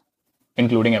 dollars,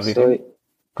 including everything. So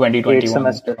 2021. 8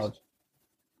 semesters.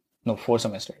 No, 4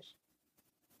 semesters.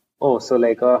 Oh, so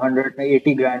like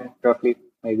 180 grand roughly,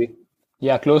 maybe.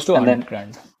 Yeah, close to And 100 then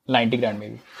grand, 90 grand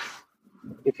maybe.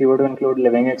 if you were to include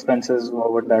living expenses,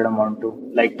 what would that amount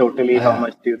to? Like totally, how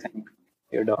much do you think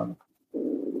you're down?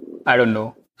 I don't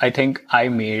know. I think I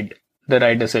made the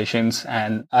right decisions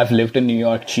and I've lived in New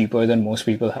York cheaper than most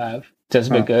people have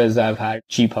just because I've had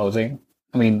cheap housing.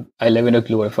 I mean, I live in a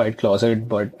glorified closet,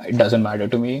 but it doesn't matter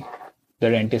to me.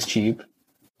 The rent is cheap.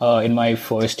 In my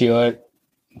first year,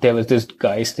 there was this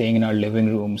guy staying in our living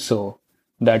room. So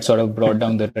that sort of brought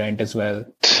down the rent as well.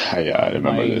 Yeah, I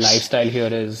remember My this. lifestyle here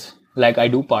is like I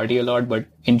do party a lot, but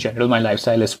in general, my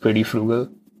lifestyle is pretty frugal.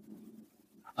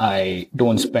 I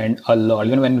don't spend a lot.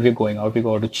 Even when we're going out, we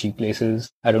go to cheap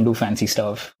places. I don't do fancy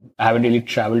stuff. I haven't really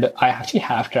traveled. I actually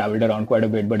have traveled around quite a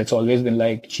bit, but it's always been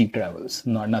like cheap travels,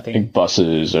 not nothing. Like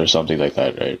buses or something like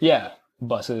that, right? Yeah,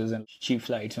 buses and cheap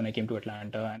flights when I came to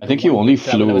Atlanta. And I think you only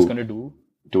flew I was going to do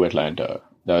to Atlanta.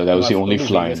 That was the only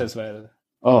flight. Vegas as well.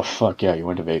 Oh fuck yeah, you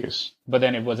went to Vegas. But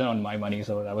then it wasn't on my money,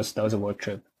 so that was a work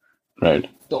trip. Right.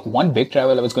 The one big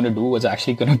travel I was going to do was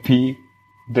actually going to be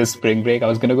this spring break. I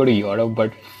was going to go to Europe,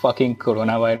 but fucking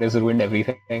coronavirus ruined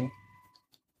everything.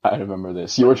 I remember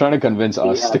this. You were trying to convince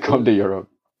us to come to Europe.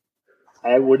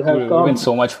 I would have It would have been come.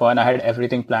 so much fun. I had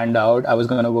everything planned out. I was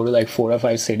going to go to like 4 or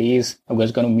 5 cities. I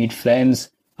was going to meet friends.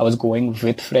 I was going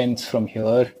with friends from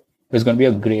here. It was going to be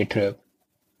a great trip.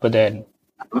 But then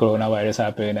coronavirus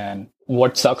happened. And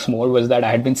what sucks more was that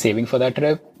I had been saving for that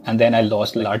trip. And then I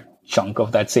lost a large chunk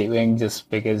of that saving just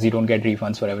because you don't get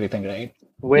refunds for everything, right?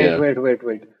 Wait.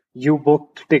 You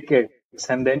booked tickets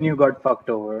and then you got fucked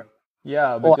over.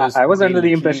 Yeah, Oh, because I was they under the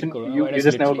literally- impression you coronavirus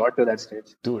just never literally- got to that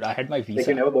stage. Dude, I had my Like you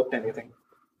visa. never booked anything.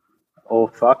 Oh,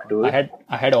 fuck, dude.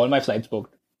 I had all my flights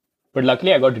booked. But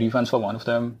luckily I got refunds for one of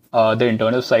them. The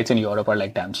internal flights in Europe are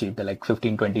like damn cheap. They're like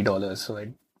 $15, $20. So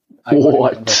I got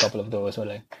What? refund for a couple of those. So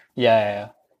like, yeah.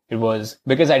 It was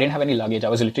because I didn't have any luggage. I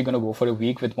was literally going to go for a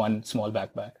week with one small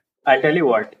backpack. I'll tell you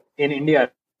what, in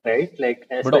India, right? Like,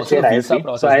 But also especially at visa ISB.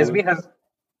 process, So ISB dude. has.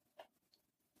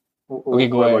 Okay,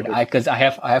 go What ahead. about it? Because I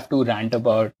have to rant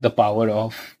about the power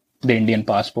of the Indian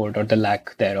passport or the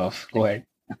lack thereof. Go ahead.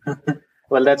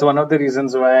 Well, that's one of the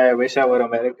reasons why I wish I were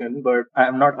American, but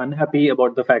I'm not unhappy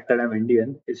about the fact that I'm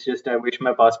Indian. It's just I wish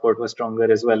my passport was stronger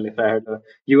as well. If I had a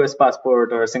US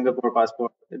passport or a Singapore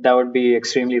passport, that would be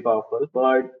extremely powerful.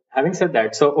 But having said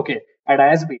that, so okay, at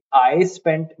ISB, I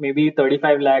spent maybe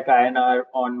 35 lakh INR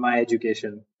on my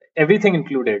education, everything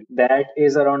included. That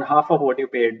is around half of what you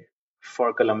paid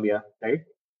for Columbia, right?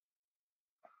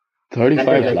 35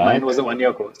 Granted, like mine lakh? was a 1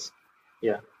 year course.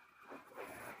 Yeah.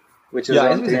 Which is Yeah,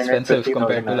 around it's expensive 350,000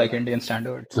 compared to like INR. Indian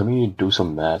standards. Let me do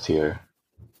some math here.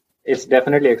 It's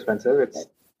definitely expensive.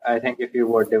 I think if you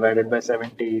were divided by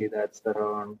 70, that's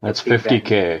around That's 50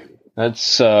 grand.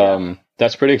 50K.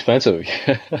 That's pretty expensive.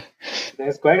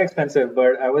 It's quite expensive,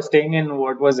 but I was staying in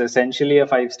what was essentially a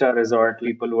 5-star resort.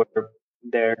 People were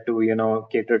there to,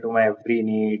 cater to my every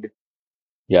need.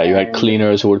 Yeah, you had And-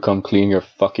 cleaners who would come clean your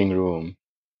fucking room.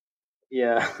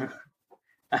 Yeah.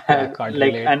 I can't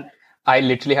like, relate. and I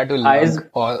literally had to Eyes-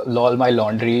 lug all my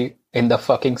laundry in the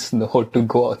fucking snow to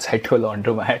go outside to a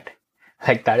laundromat.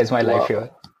 Like that is my life Wow. here.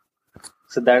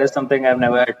 so that is something I've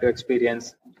never had to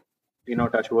experience,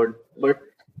 touch wood. But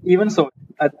even so,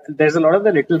 there's a lot of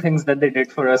the little things that they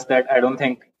did for us that I don't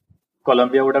think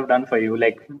Colombia would have done for you.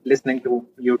 Like listening to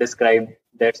you describe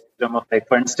their spectrum of, like,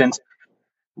 for instance,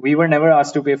 we were never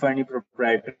asked to pay for any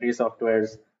proprietary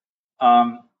softwares.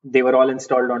 They were all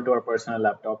installed onto our personal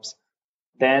laptops.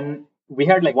 Then we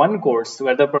had like one course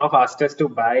where the prof asked us to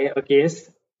buy a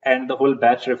case, and the whole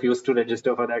batch refused to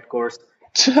register for that course.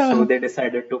 So they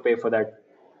decided to pay for that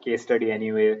case study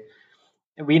anyway.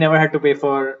 We never had to pay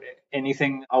for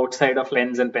anything outside of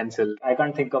pens and pencil. I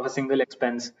can't think of a single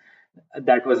expense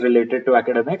that was related to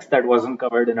academics that wasn't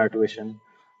covered in our tuition.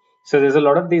 So there's a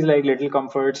lot of these like little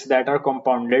comforts that are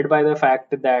compounded by the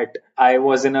fact that I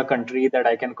was in a country that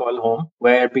I can call home,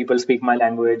 where people speak my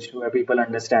language, where people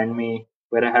understand me,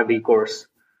 where I have recourse.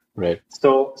 Right.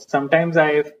 So sometimes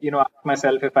I've, asked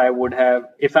myself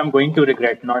if I'm going to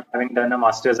regret not having done a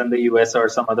master's in the US or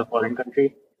some other foreign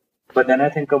country. But then I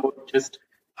think about just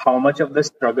how much of the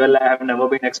struggle I have never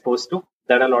been exposed to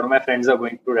that a lot of my friends are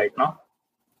going through right now.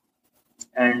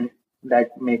 And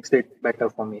that makes it better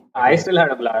for me. I still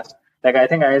had a blast. Like, I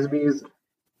think ISB is,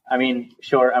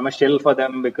 sure, I'm a shill for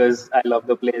them because I love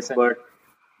the place, but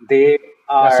they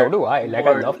are. Yeah, so do I. Like,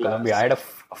 I love Colombia. I had a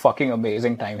fucking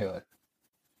amazing time here.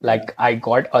 Like, I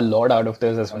got a lot out of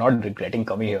this. I'm not regretting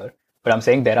coming here, but I'm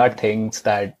saying there are things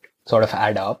that sort of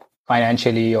add up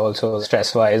financially, also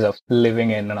stress-wise, of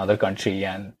living in another country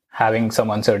and having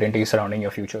some uncertainty surrounding your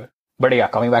future. But yeah,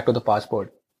 coming back to the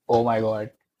passport. Oh my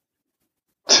God.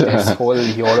 This whole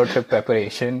Euro trip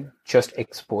preparation just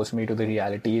exposed me to the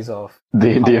realities of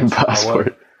the Indian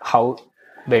passport. How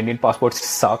the Indian passport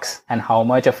sucks, and how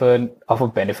much of a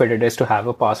benefit it is to have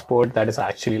a passport that is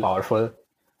actually powerful.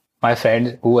 My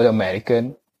friend who was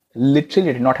American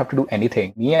literally did not have to do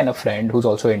anything. Me and a friend who's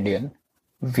also Indian,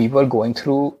 we were going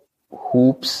through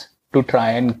hoops to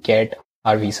try and get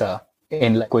our visa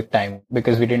in like quick time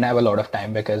because we didn't have a lot of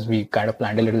time because we kind of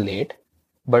planned a little late.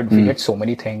 But we had so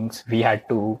many things. We had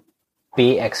to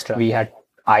pay extra.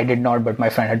 I did not, but my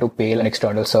friend had to pay an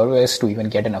external service to even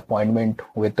get an appointment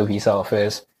with the visa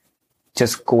office.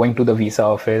 Just going to the visa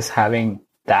office, having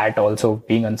that also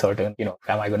being uncertain,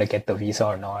 am I going to get the visa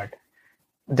or not?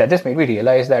 That just made me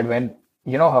realize that when,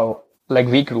 how, like,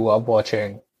 we grew up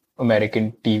watching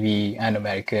American TV and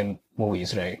American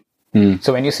movies, right?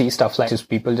 So when you see stuff like just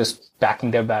people just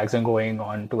packing their bags and going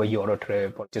on to a Euro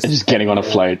trip or just getting on a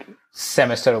flight,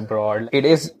 semester abroad, it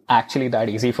is actually that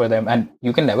easy for them. And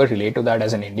you can never relate to that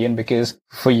as an Indian because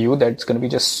for you, that's going to be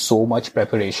just so much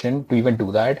preparation to even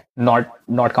do that. Not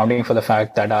counting for the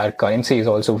fact that our currency is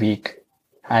also weak.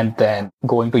 And then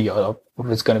going to Europe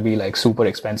is going to be like super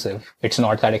expensive. It's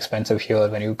not that expensive here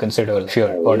when you consider if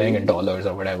you're earning in dollars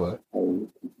or whatever.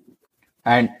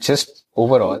 And just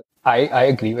overall, I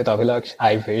agree with Abhilaksh.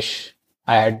 I wish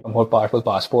I had a more powerful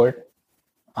passport.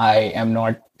 I am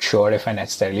not sure if I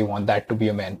necessarily want that to be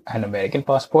an American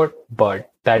passport,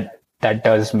 but that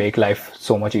does make life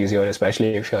so much easier,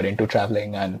 especially if you're into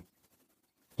traveling and,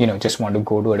 just want to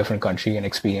go to a different country and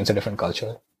experience a different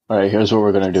culture. All right, here's what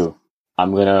we're going to do.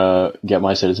 I'm going to get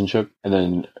my citizenship and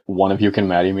then one of you can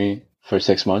marry me for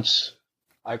 6 months.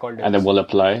 And then we'll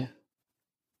apply.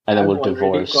 And then we'll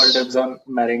divorce. Called dibs on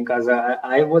marrying Kaza.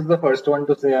 I was the first one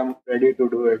to say I'm ready to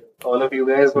do it. All of you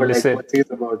guys were like, what's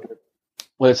this about it?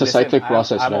 Well, it's a cyclic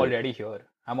process. I'm already here.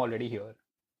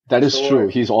 That is true.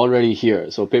 He's already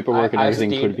here. So paperwork and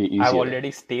everything could be easier. I've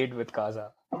already stayed with Kaza.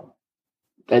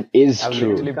 That is I've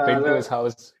true. I've literally been to his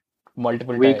house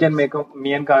multiple times.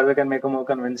 Me and Kaza can make a more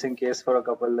convincing case for a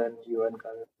couple than you and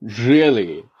Kaza.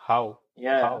 Really? How?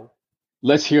 Yeah. How?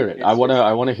 Let's hear it. I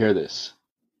wanna hear this.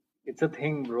 It's a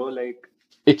thing, bro. Like,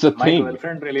 it's a thing. My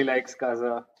girlfriend really likes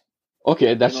Kaza.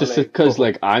 Okay, that's just because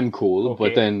like I'm cool,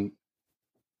 but then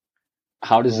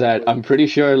how does that? I'm pretty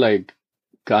sure like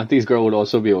Kanti's girl would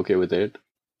also be okay with it.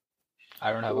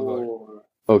 I don't have a girl.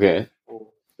 Okay.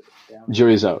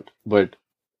 Jury's out, but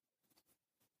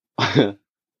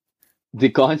the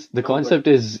concept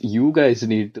is you guys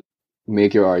need to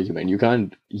make your argument. You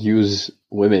can't use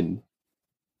women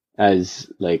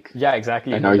as like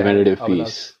an argumentative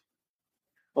piece.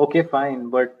 Okay, fine,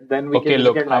 but then we can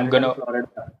look at Florida.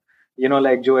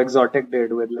 Like Joe Exotic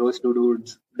did with those two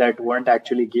dudes that weren't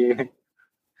actually gay.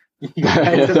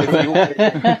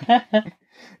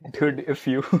 Dude,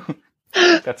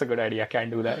 that's a good idea. I can't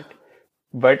do that.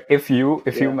 But if you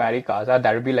marry Kaza,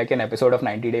 that would be like an episode of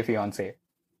 90 Day Fiancé.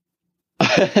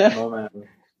 No, man.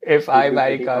 If I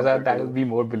marry Kaza, that would be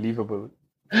more believable.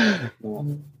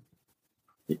 No.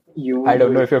 I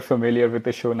don't know if you're familiar with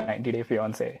the show 90 Day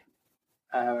Fiancé.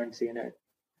 I haven't seen it.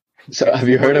 So have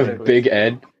you heard of Big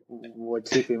Ed?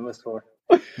 What's he famous for?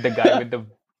 The guy with the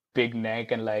big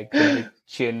neck and like the big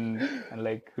chin and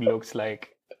like looks like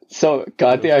So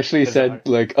Kanti looks actually bizarre. said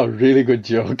like a really good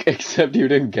joke, except you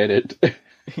didn't get it.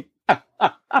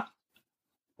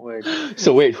 Wait.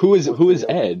 So wait, who is What's the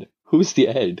Ed? Who's the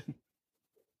Ed?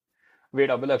 Wait,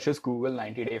 Abhilaksh, just Google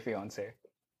 90 Day Fiance.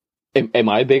 Am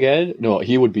I Big Ed? No,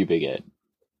 he would be Big Ed.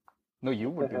 No, you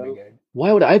would the be hell? Big Ed.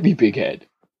 Why would I be Big Ed?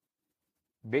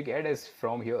 Big Ed is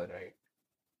from here, right?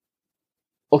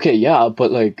 Okay, yeah,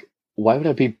 but like, why would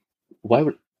I be? Why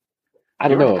would I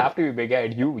You don't don't know? have to be Big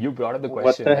Ed. You brought up the What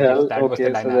question. the Like, if hell? that was the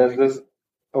Okay, so there's dynamic. this.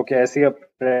 Okay, I see a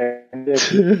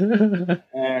friendship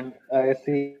and I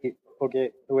see.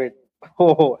 Okay, wait.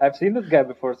 Oh, I've seen this guy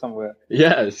before somewhere.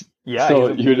 Yes. Yeah, So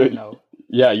he's a you meme know, now.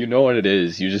 yeah, you know what it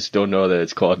is. You just don't know that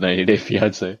it's called 90 Day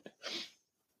Fiance.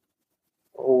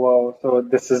 Oh wow, so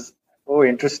this is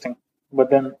interesting. But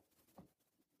then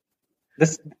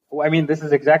this, I mean, this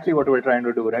is exactly what we're trying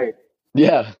to do, right?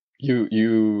 Yeah,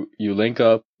 you link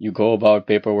up, you go about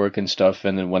paperwork and stuff,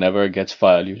 and then whenever it gets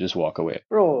filed, you just walk away.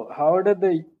 Bro, how did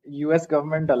the US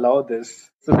government allow this?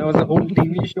 So there was a whole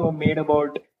TV show made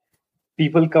about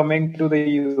people coming to the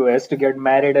US to get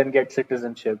married and get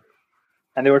citizenship.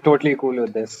 And they were totally cool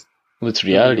with this. It's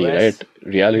reality, US right?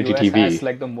 Reality US TV. has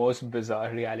like the most bizarre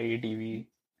reality TV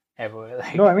ever.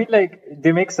 No, I Like, mean, like,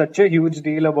 they make such a huge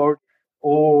deal about,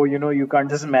 oh, you can't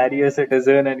just marry a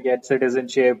citizen and get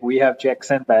citizenship. We have checks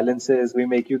and balances. We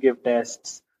make you give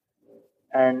tests.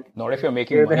 And not if you're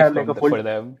making here they money have like a full. for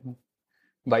them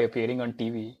by appearing on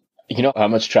TV. You know how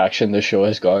much traction the show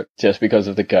has got just because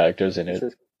of the characters in it.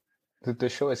 The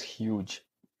show is huge.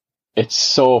 It's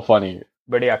so funny.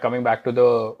 But yeah, coming back to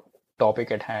the topic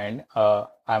at hand,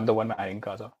 I'm the one marrying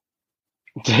Kaza.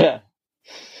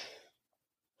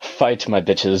 Fight my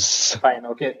bitches. Fine,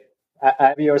 okay.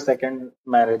 I'll be your second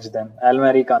marriage then. I'll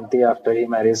marry Kanti after he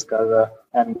marries Kaza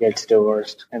and gets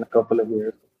divorced in a couple of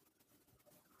years.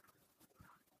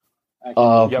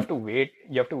 You have to wait.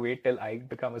 You have to wait till I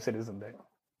become a citizen then.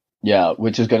 Yeah,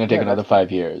 which is gonna take Yeah, another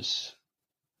 5 years.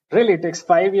 Really, it takes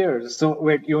 5 years. So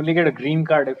wait, you only get a green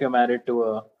card if you're married to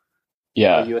a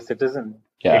Yeah, US citizen.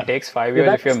 yeah. It takes 5 Yeah,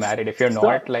 years if you're that's married. If you're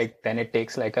not, sucks. like, then it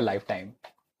takes like a lifetime,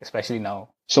 especially now.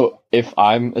 So if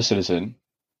I'm a citizen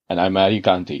and I marry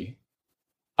Kanti,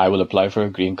 I will apply for a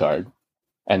green card,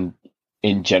 and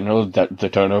in general, that the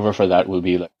turnover for that will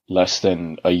be like less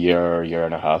than a year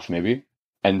and a half, maybe.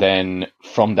 And then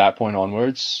from that point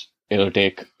onwards, it'll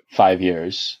take 5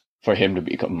 years for him to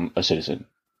become a citizen.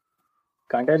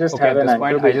 Can't I just Okay, have at an this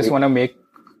point, anchor I just baby? want to make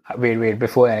wait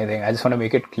before anything. I just want to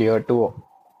make it clear to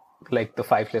like the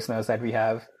 5 listeners that we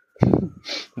have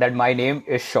that my name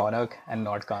is Shaunak and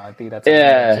not Kanti. That's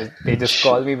Yeah. they just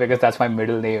call me because that's my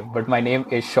middle name, but my name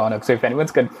is Shaunak. So if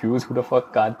anyone's confused who the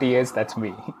fuck Kanti is, that's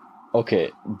me.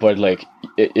 Okay, but like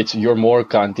it's you're more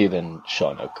Kanti than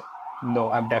Shaunak. No,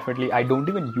 I don't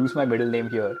even use my middle name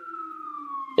here.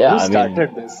 Yeah, Who I mean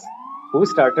started this? Who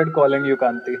started calling you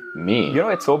Kanti? me. You know,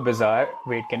 it's so bizarre.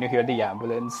 Wait, can you hear the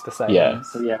ambulance, the Yeah.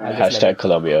 sirens? Yeah. I'll just Hashtag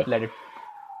Columbia. let it.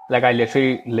 Like, I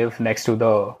literally live next to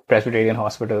the Presbyterian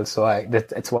hospital, so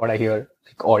it's what I hear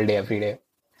like all day, every day.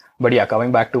 But yeah,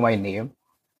 coming back to my name,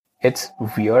 it's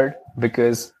weird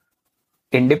because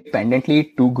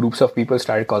independently, 2 groups of people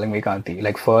started calling me Kanti.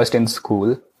 Like, first in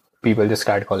school, people just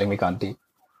started calling me Kanti.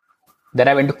 Then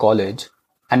I went to college,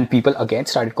 and people again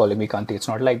started calling me Kanti. It's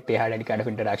not like they had any kind of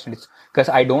interaction. It's because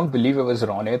I don't believe it was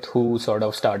Ronit who sort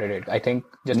of started it. I think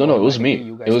just No, it was automatically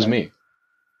me. you guys It was started. me.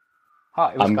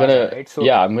 It was I'm Kaza, gonna right?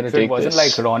 I'm gonna So it take wasn't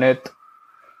this. like Ronit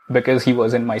because he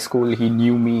was in my school. He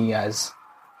knew me as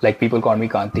like people called me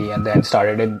Kanti, and then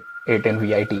started it in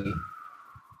VIT.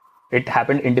 It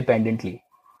happened independently,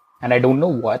 and I don't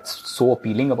know what's so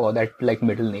appealing about that like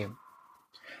middle name.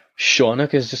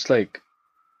 Shaunak is just like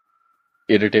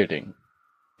irritating.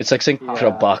 It's like saying Yeah.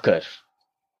 Prabhakar.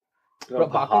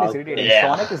 Prabhakar is irritating. Yeah.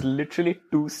 Shaunak is literally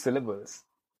 2 syllables.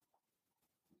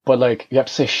 But like you have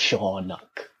to say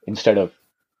Shaunak instead of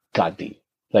Kanti.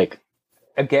 Like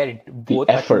Again, both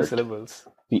are 2 effort. syllables.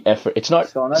 the effort. It's not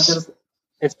Shaunak is,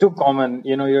 it's too common.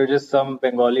 You're just some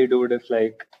Bengali dude if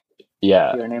like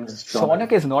yeah. your name is Shaunak.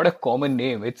 Shaunak is not a common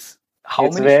name. It's how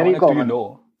It's many very Shaunak do you common.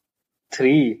 know?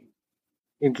 3,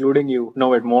 including you. No,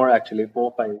 wait, more actually.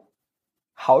 4, 5.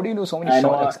 How do you know so many I know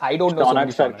Shaunaks? I don't know so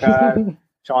many Shaunak Shaunaks. Sarkar,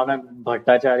 Shaunak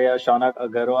Bhattacharya, Shaunak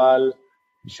Agarwal,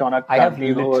 Shaunak I have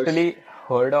Kanti Ghosh. literally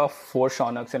heard of 4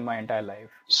 Shaunaks in my entire life.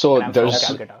 So And I'm from there's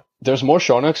Calcutta. there's more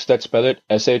Shaunaks that spell it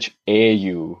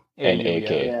SHAUNAK.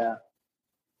 Yeah.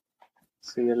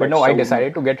 So you're But like no, I Shaun.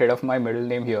 decided to get rid of my middle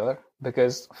name here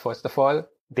because, first of all,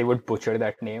 they would butcher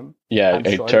that name. Yeah, I'm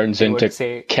it sure turns they would into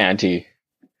say, Kanti.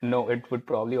 no, it would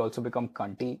probably also become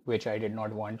Kanti, which I did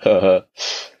not want. Haha.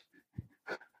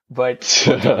 But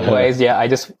otherwise, yeah, I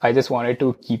just wanted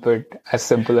to keep it as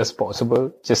simple as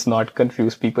possible, just not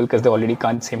confuse people because they already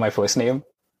can't say my first name.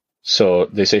 So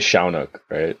they say Shaunuk,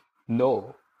 right?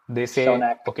 No, they say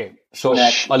Shonak. okay. So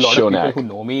Shonak. a lot of people Shonak. who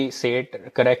know me say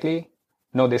it correctly.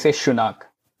 No, they say Shunak.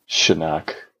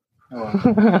 Shanak.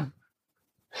 Oh.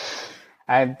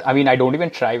 And I mean, I don't even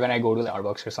try when I go to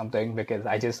Starbucks or something because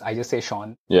I just say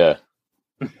Sean Yeah.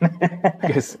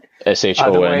 because SHON.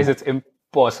 otherwise it's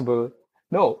impossible.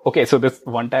 No, okay. So this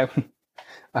one time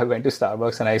I went to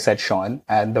Starbucks and I said Sean,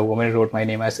 and the woman wrote my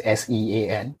name as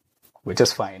SEAN, which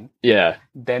is fine. Yeah.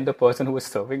 Then the person who was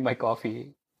serving my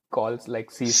coffee calls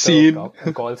like sees Scene. the top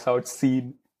and calls out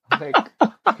scene. I'm like,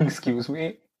 excuse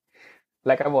me,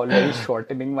 like I'm already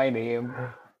shortening my name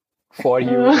for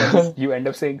you. And you end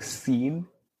up saying scene.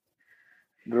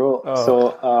 Bro, Oh.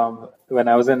 so when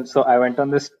I was so I went on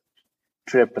this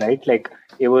trip, right? Like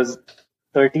it was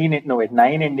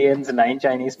 9 Indians, 9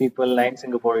 Chinese people, 9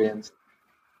 Singaporeans.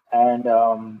 And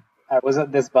I was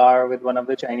at this bar with one of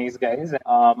the Chinese guys.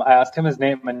 I asked him his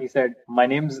name and he said, my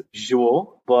name's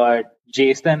Zhuo, but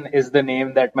Jason is the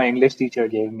name that my English teacher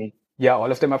gave me. Yeah,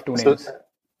 all of them have two So, names.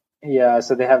 yeah,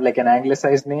 so they have like an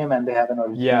anglicized name and they have an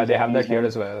original Yeah, they have Chinese that here name.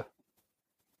 as well.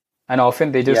 And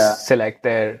often they just Yeah. select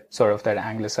their sort of their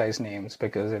anglicized names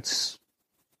because it's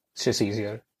just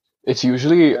easier. It's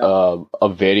usually a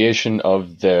variation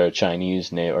of their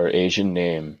Chinese name or Asian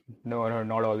name. No,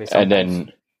 not always. And Sometimes,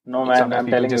 then, No, man, sometimes I'm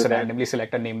people telling you just that. randomly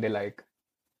select a name they like.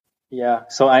 Yeah,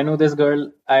 so I know this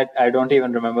girl. I don't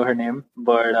even remember her name,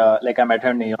 but like I met her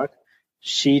in New York.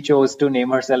 She chose to name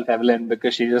herself Evelyn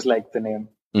because she just liked the name.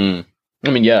 I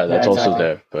mean, yeah, that's And, also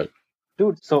there, but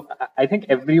Dude, so I think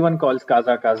everyone calls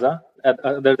Kaza Kaza,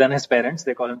 other than his parents.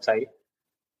 They call him Sai.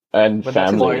 and But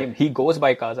that's his family. name. He goes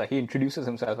by Kaza. He introduces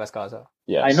himself as Kaza.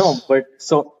 Yes. I know, but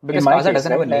so Because in my Kaza case,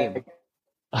 doesn't have a right, name.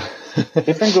 like,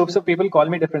 different groups of people call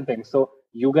me different things. So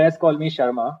you guys call me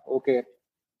Sharma, okay?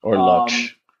 Or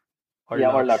Laksh. Or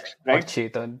Yeah, or Laksh, Laksh, right? Or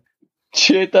Chetan.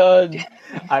 Chetan.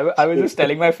 I was just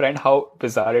telling my friend how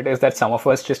bizarre it is that some of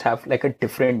us just have like a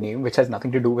different name which has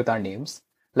nothing to do with our names.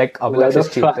 Like Abhilash the is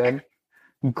fuck? Chetan.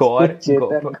 Gaur,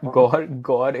 Chetan.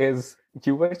 Gaur is,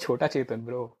 you were Chota Chetan,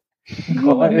 bro.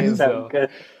 Gaur is, is Shankar.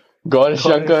 Gaur Gaur is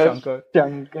Shankar. Shankar.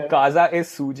 Shankar. Kaza is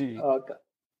Suji.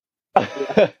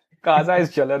 Okay. Kaza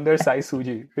is Jalandhar Sai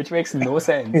Suji, which makes no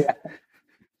sense.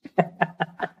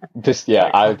 This, yeah,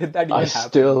 Like, how did that even I happen?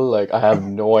 still, like, I have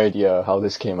no idea how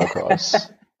this came across.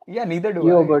 Yeah, neither do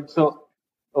Yo, I. but so,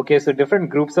 okay, so different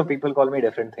groups of people call me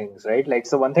different things, right? Like,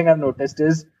 so one thing I've noticed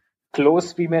is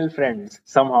close female friends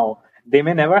somehow. They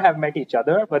may never have met each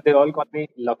other, but they all call me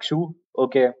Lakshu,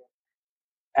 okay?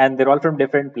 And they're all from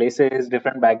different places,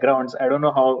 different backgrounds. I don't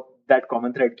know how that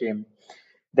common thread came.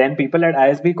 Then people at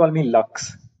ISB call me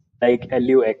Lux, like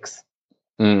Lux.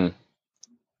 Mm.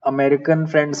 American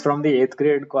friends from the 8th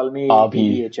grade call me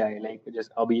Abhi. ABHI, like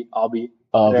just Abhi, Abhi.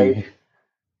 right?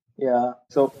 Yeah.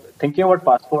 So thinking about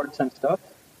passports and stuff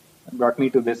brought me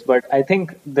to this, but I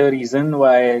think the reason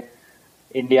why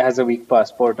India has a weak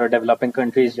passport or developing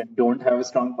countries don't have a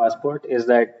strong passport is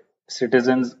that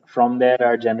citizens from there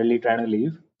are generally trying to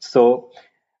leave. So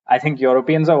I think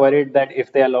Europeans are worried that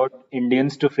if they allowed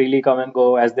Indians to freely come and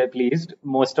go as they pleased,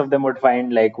 most of them would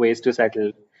find like ways to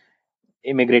settle.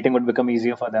 Immigrating would become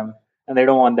easier for them. And they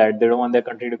don't want that. They don't want their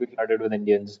country to be flooded with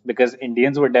Indians because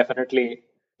Indians would definitely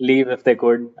leave if they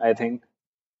could, I think.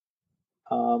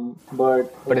 But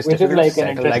it's which is difficult to like an settle.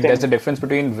 Like, interesting. there's a difference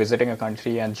between visiting a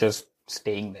country and just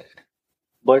staying there.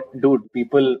 But dude,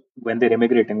 people when they're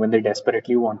immigrating, when they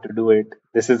desperately want to do it,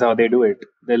 this is how they do it.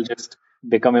 They'll just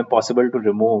become impossible to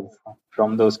remove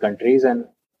from those countries, and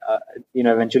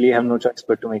eventually you have no choice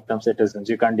but to make them citizens.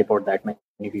 You can't deport that many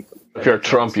people. If you're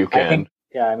Trump, you I can. think,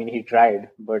 yeah, I mean, he tried,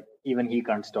 but even he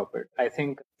can't stop it. I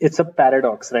think it's a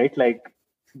paradox, right? Like,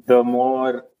 the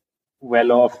more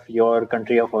well off your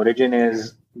country of origin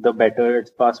is, the better its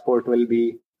passport will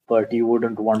be, but you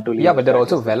wouldn't want to leave. Yeah, but they're that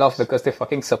also is the well off case. because they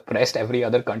fucking suppressed every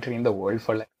other country in the world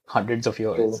for like hundreds of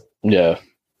years. So, Yeah.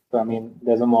 so, I mean,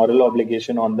 there's a moral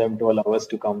obligation on them to allow us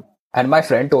to come. And my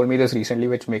friend told me this recently,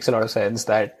 which makes a lot of sense,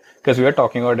 that because we were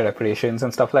talking about reparations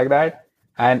and stuff like that.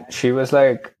 And she was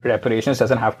like, reparations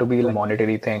doesn't have to be a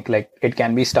monetary thing. Like, it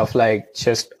can be stuff like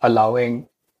just allowing,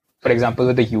 for example,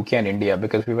 with the UK and India,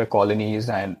 because we were colonies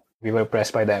and we were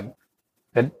oppressed by them,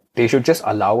 that they should just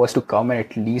allow us to come and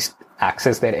at least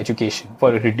access their education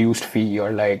for a reduced fee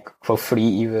or like for free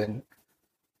even.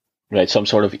 Right, some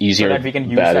sort of easier So that we can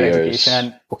use barriers. that education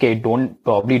and, okay,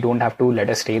 probably don't have to let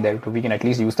us stay there, but we can at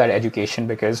least use that education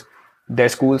because their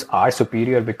schools are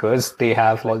superior because they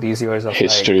have all these years of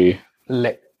History.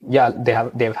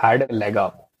 they've had a leg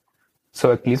up.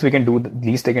 So at least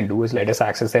least they can do is let us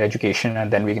access their education,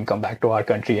 and then we can come back to our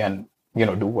country and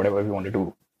do whatever we want to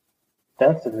do.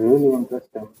 That's really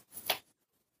interesting.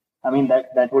 I mean,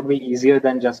 that would be easier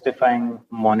than justifying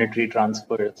monetary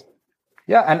transfers.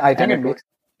 Yeah, and I think And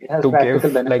it has to practical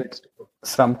give like benefits too.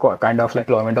 some kind of like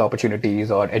employment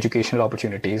opportunities or educational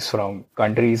opportunities from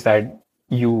countries that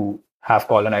you have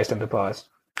colonized in the past.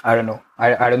 I don't know.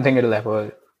 I don't think it'll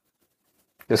ever,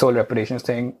 this whole reparations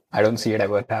thing, I don't see it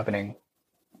ever happening.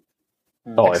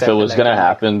 Oh, if it Except was like gonna in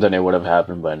happen, then it would have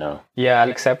happened by now. Yeah,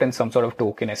 except in some sort of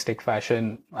tokenistic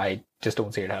fashion, I just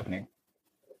don't see it happening.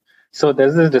 So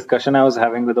there's this discussion I was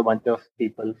having with a bunch of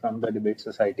people from the debate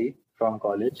society from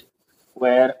college,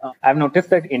 where I've noticed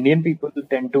that Indian people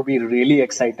tend to be really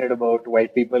excited about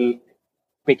white people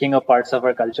picking up parts of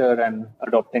our culture and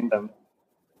adopting them.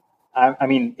 I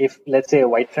mean, if let's say a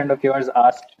white friend of yours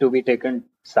asked to be taken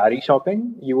sari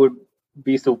shopping, you would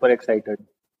be super excited.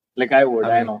 Like I would, I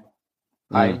I mean, know.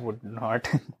 I would not,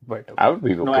 but I would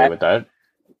be No, okay with that.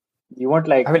 You won't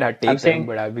like. I mean, I'd I'm take them, saying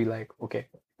but I'd be like, okay.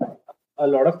 a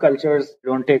lot of cultures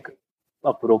don't take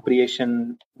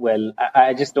appropriation well.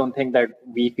 I just don't think that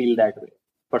we feel that way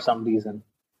for some reason.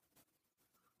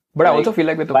 But I Like, also feel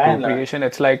like with by and large, appropriation,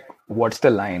 it's like, what's the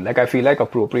line? Like, I feel like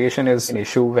appropriation is an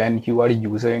issue when you are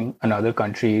using another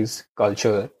country's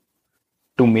culture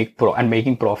to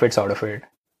making profits out of it.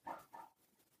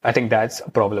 I think that's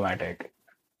problematic.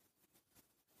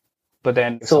 But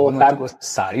then if So someone wants to go that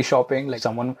sari shopping, like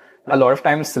a lot of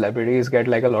times celebrities get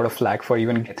like a lot of flack for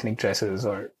even ethnic dresses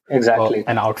or exactly.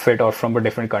 an outfit or from a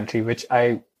different country, which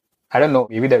I don't know,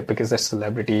 maybe they're because they're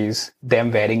celebrities,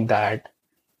 them wearing that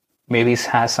maybe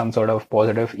has some sort of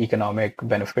positive economic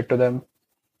benefit to them.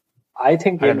 I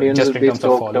think I don't know, Indians just would in be terms of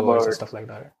stoked followers and about, stuff like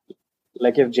that.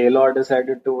 like if J-Law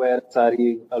decided to wear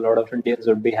sari, a lot of Indians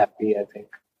would be happy, I think.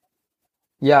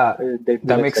 Yeah, They'd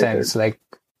that feel makes excited. sense. Like,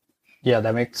 yeah,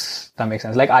 that makes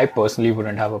sense. Like, I personally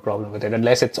wouldn't have a problem with it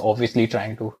unless it's obviously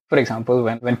trying to, for example,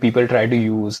 when people try to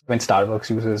when Starbucks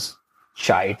uses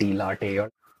chai tea latte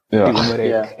or Yeah. turmeric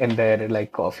Yeah. in their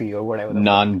like coffee or whatever the fuck.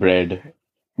 Naan bread,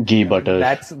 ghee butter.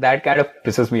 That kind of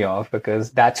pisses me off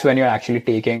because that's when you're actually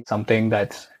taking something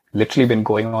that's literally been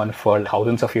going on for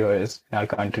thousands of years in our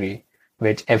country,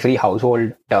 which every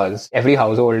household does. Every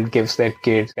household gives their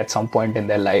kids at some point in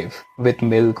their life with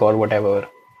milk or whatever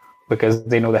because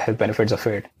they know the health benefits of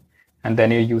it. And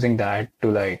then you're using that to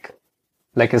like,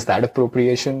 is that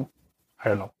appropriation? I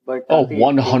don't know. But Oh, Tanti,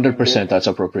 in 100% India, that's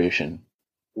appropriation.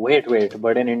 wait.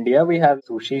 But in India, we have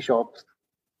sushi shops.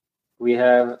 We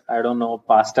have, I don't know,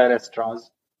 pasta restaurants.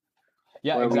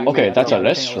 Yeah, Or exactly. Okay, That's that's the a other thing I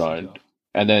was thinking restaurant. of.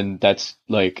 And then that's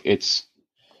like,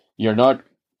 you're not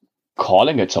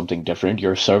calling it something different,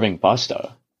 you're serving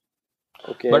pasta.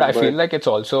 Okay, But I feel like it's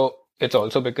also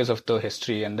because of the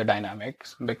history and the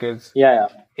dynamics because yeah.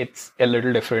 it's a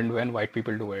little different when white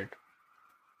people do it.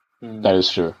 That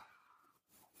is true.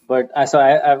 But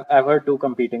I've heard two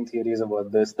competing theories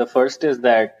about this. The first is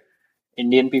that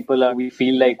Indian people we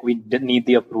feel like we didn't need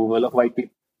the approval of white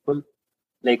people.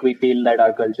 Like we feel that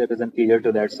our culture is inferior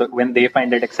to that. So when they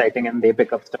find it exciting and they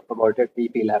pick up stuff about it, we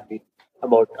feel happy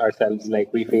about ourselves.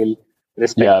 Like we feel Yeah,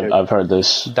 respected. I've heard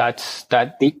this.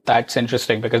 That's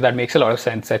interesting because that makes a lot of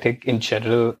sense. I think in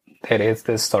general there is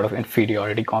this sort of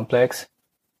inferiority complex,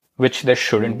 which there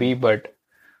shouldn't be, but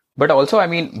also I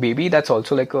mean maybe that's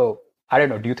also like I don't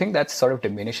know. Do you think that's sort of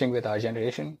diminishing with our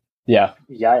generation? Yeah.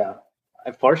 Yeah.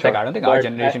 For sure. Like I don't think our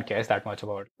generation cares that much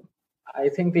about I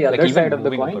think the like other even side of the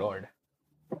moving coin. abroad.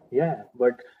 Yeah,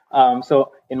 but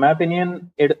so in my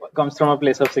opinion, it comes from a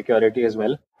place of security as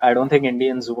well. I don't think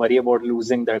Indians worry about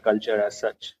losing their culture as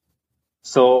such.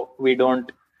 So we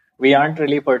aren't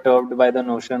really perturbed by the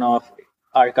notion of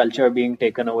our culture being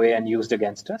taken away and used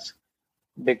against us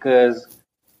because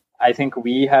I think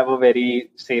we have a very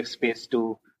safe space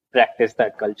to practice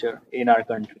that culture in our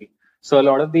country. So a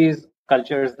lot of these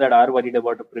cultures that are worried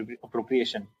about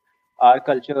appropriation are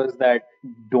cultures that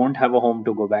don't have a home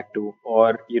to go back to,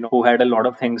 or who had a lot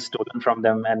of things stolen from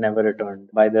them and never returned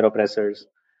by their oppressors.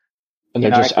 And they're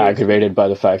In our just case, aggravated by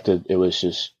the fact that it was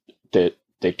just that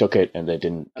they took it and they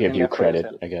didn't give nothing you left for credit,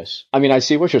 yourself. I guess. I mean, I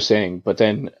see what you're saying, but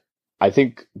then I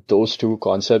think those two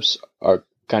concepts are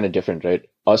kind of different, right?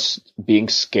 Us being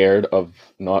scared of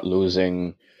not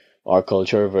losing our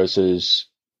culture versus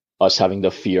us having the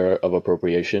fear of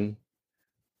appropriation.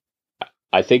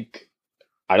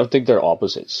 I don't think they're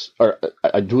opposites, or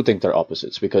I do think they're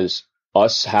opposites because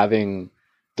us having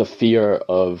the fear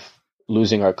of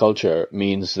losing our culture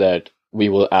means that we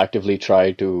will actively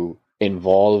try to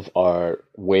involve our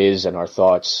ways and our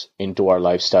thoughts into our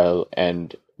lifestyle.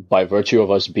 And by virtue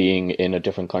of us being in a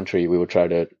different country, we would try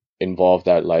to involve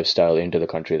that lifestyle into the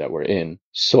country that we're in.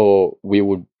 So we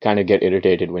would kind of get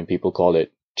irritated when people call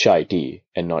it chai tea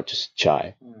and not just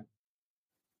chai.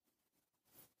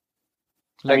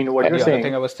 I mean, what the you're other saying.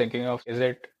 thing I was thinking of is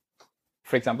it,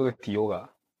 for example, with yoga.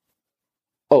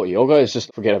 Oh, yoga is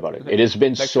just forget about it. It has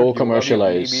been Like, so should yoga be only be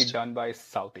commercialized. done by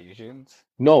South Asians?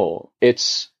 No,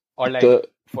 it's Or like the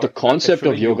for concept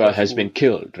of shouldn't yoga has school- been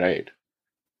killed, right?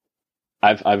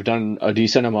 I've done a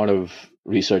decent amount of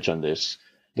research on this.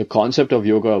 The concept of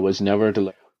yoga was never to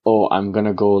like, oh, I'm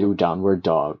gonna go do downward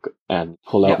dog and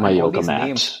pull out my and all yoga these mat.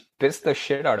 names piss the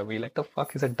shit out of me. Like, the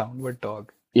fuck is a downward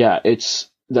dog? Yeah,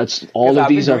 that's all Because of I've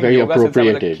these been are doing very yoga since I was a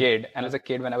appropriated. kid, and as a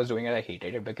kid, when I was doing it, I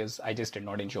hated it because I just did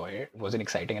not enjoy it. It wasn't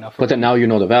exciting enough for But then me. now you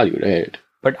know the value, right?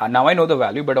 But now I know the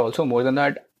value, but also more than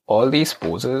that, all these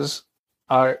poses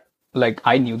are like,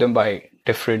 I knew them by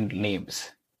different names.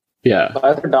 Yeah.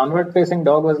 But the downward facing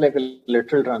dog was like a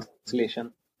literal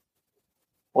translation,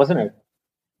 wasn't it?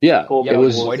 Yeah. Cobra It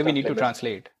was pose, Why do we stuff need to like that.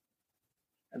 translate?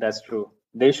 That's true.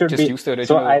 They should Just be. use the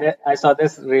So original. I saw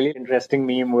this really interesting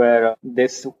meme where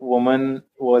this woman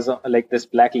was like this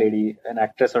black lady, an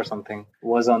actress or something,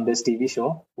 was on this TV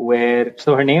show where,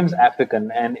 so her name's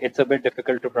African and it's a bit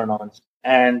difficult to pronounce.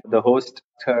 And the host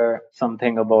asked her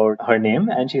something about her name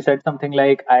and she said something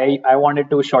like, I wanted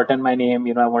to shorten my name,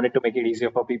 I wanted to make it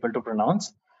easier for people to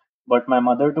pronounce. But my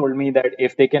mother told me that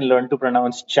if they can learn to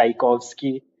pronounce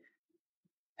Tchaikovsky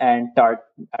and I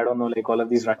don't know, like all of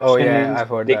these Russian Oh, yeah, names, I've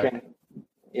heard they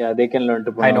that. they can learn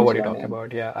to pronounce I know what you're my talking name.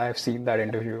 about. Yeah, I've seen that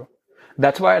interview.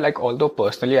 That's why, like, although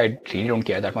personally I really don't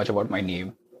care that much about my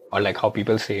name or like how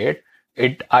people say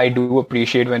it, I do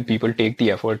appreciate when people take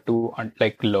the effort to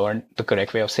like learn the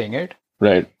correct way of saying it.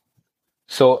 right.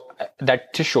 So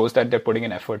that just shows that they're putting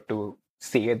an effort to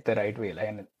say it the right way, like,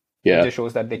 and it Yeah. just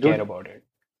shows that they Dude. care about it.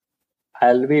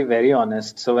 I'll be very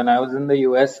honest. So when I was in the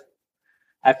US,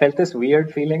 I felt this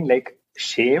weird feeling like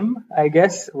shame, I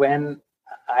guess, when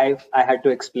I had to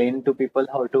explain to people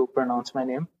how to pronounce my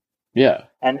name. Yeah.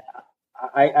 And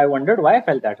I wondered why I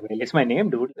felt that way. It's my name,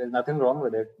 dude. There's nothing wrong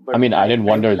with it. But I mean, I didn't felt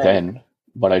wonder like- then,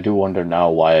 but I do wonder now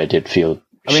why I did feel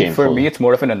I mean, shameful. for me, it's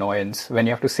more of an annoyance when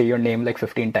you have to say your name like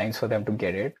 15 times for them to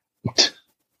get it.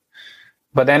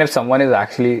 But then if someone is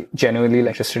actually genuinely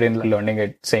interested in learning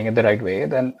it, saying it the right way,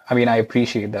 then, I mean, I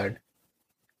appreciate that.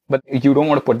 But you don't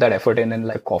want to put that effort in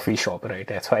like a coffee shop, right?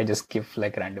 That's why I just give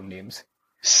like random names.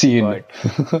 Scene.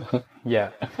 But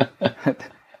yeah.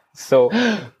 So,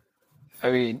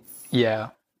 I mean, yeah.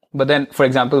 But then, for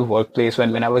example, workplace,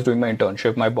 when I was doing my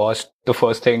internship, my boss, the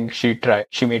first thing she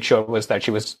made sure was that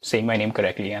she was saying my name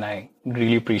correctly. And I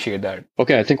really appreciate that.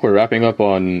 Okay, I think we're wrapping up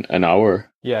on an hour.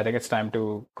 Yeah, I think it's time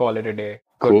to call it a day.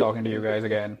 Good Cool. talking to you guys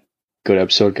again. Good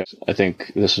episode, guys. I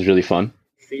think this was really fun.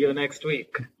 See you next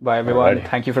week. Bye, everyone. Alrighty.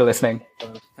 Thank you for listening.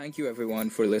 Thank you everyone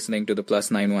for listening to the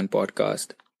Plus91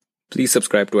 podcast. Please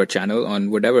subscribe to our channel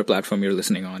on whatever platform you're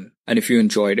listening on. And if you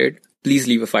enjoyed it, please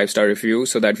leave a 5-star review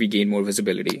so that we gain more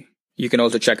visibility. You can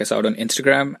also check us out on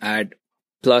Instagram at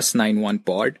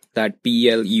Plus91pod. That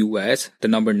PLUS, the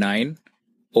number 9,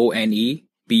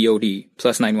 ONEPOD,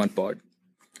 Plus91pod.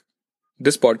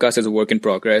 This podcast is a work in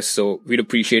progress, so we'd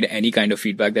appreciate any kind of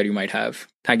feedback that you might have.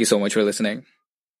 Thank you so much for listening.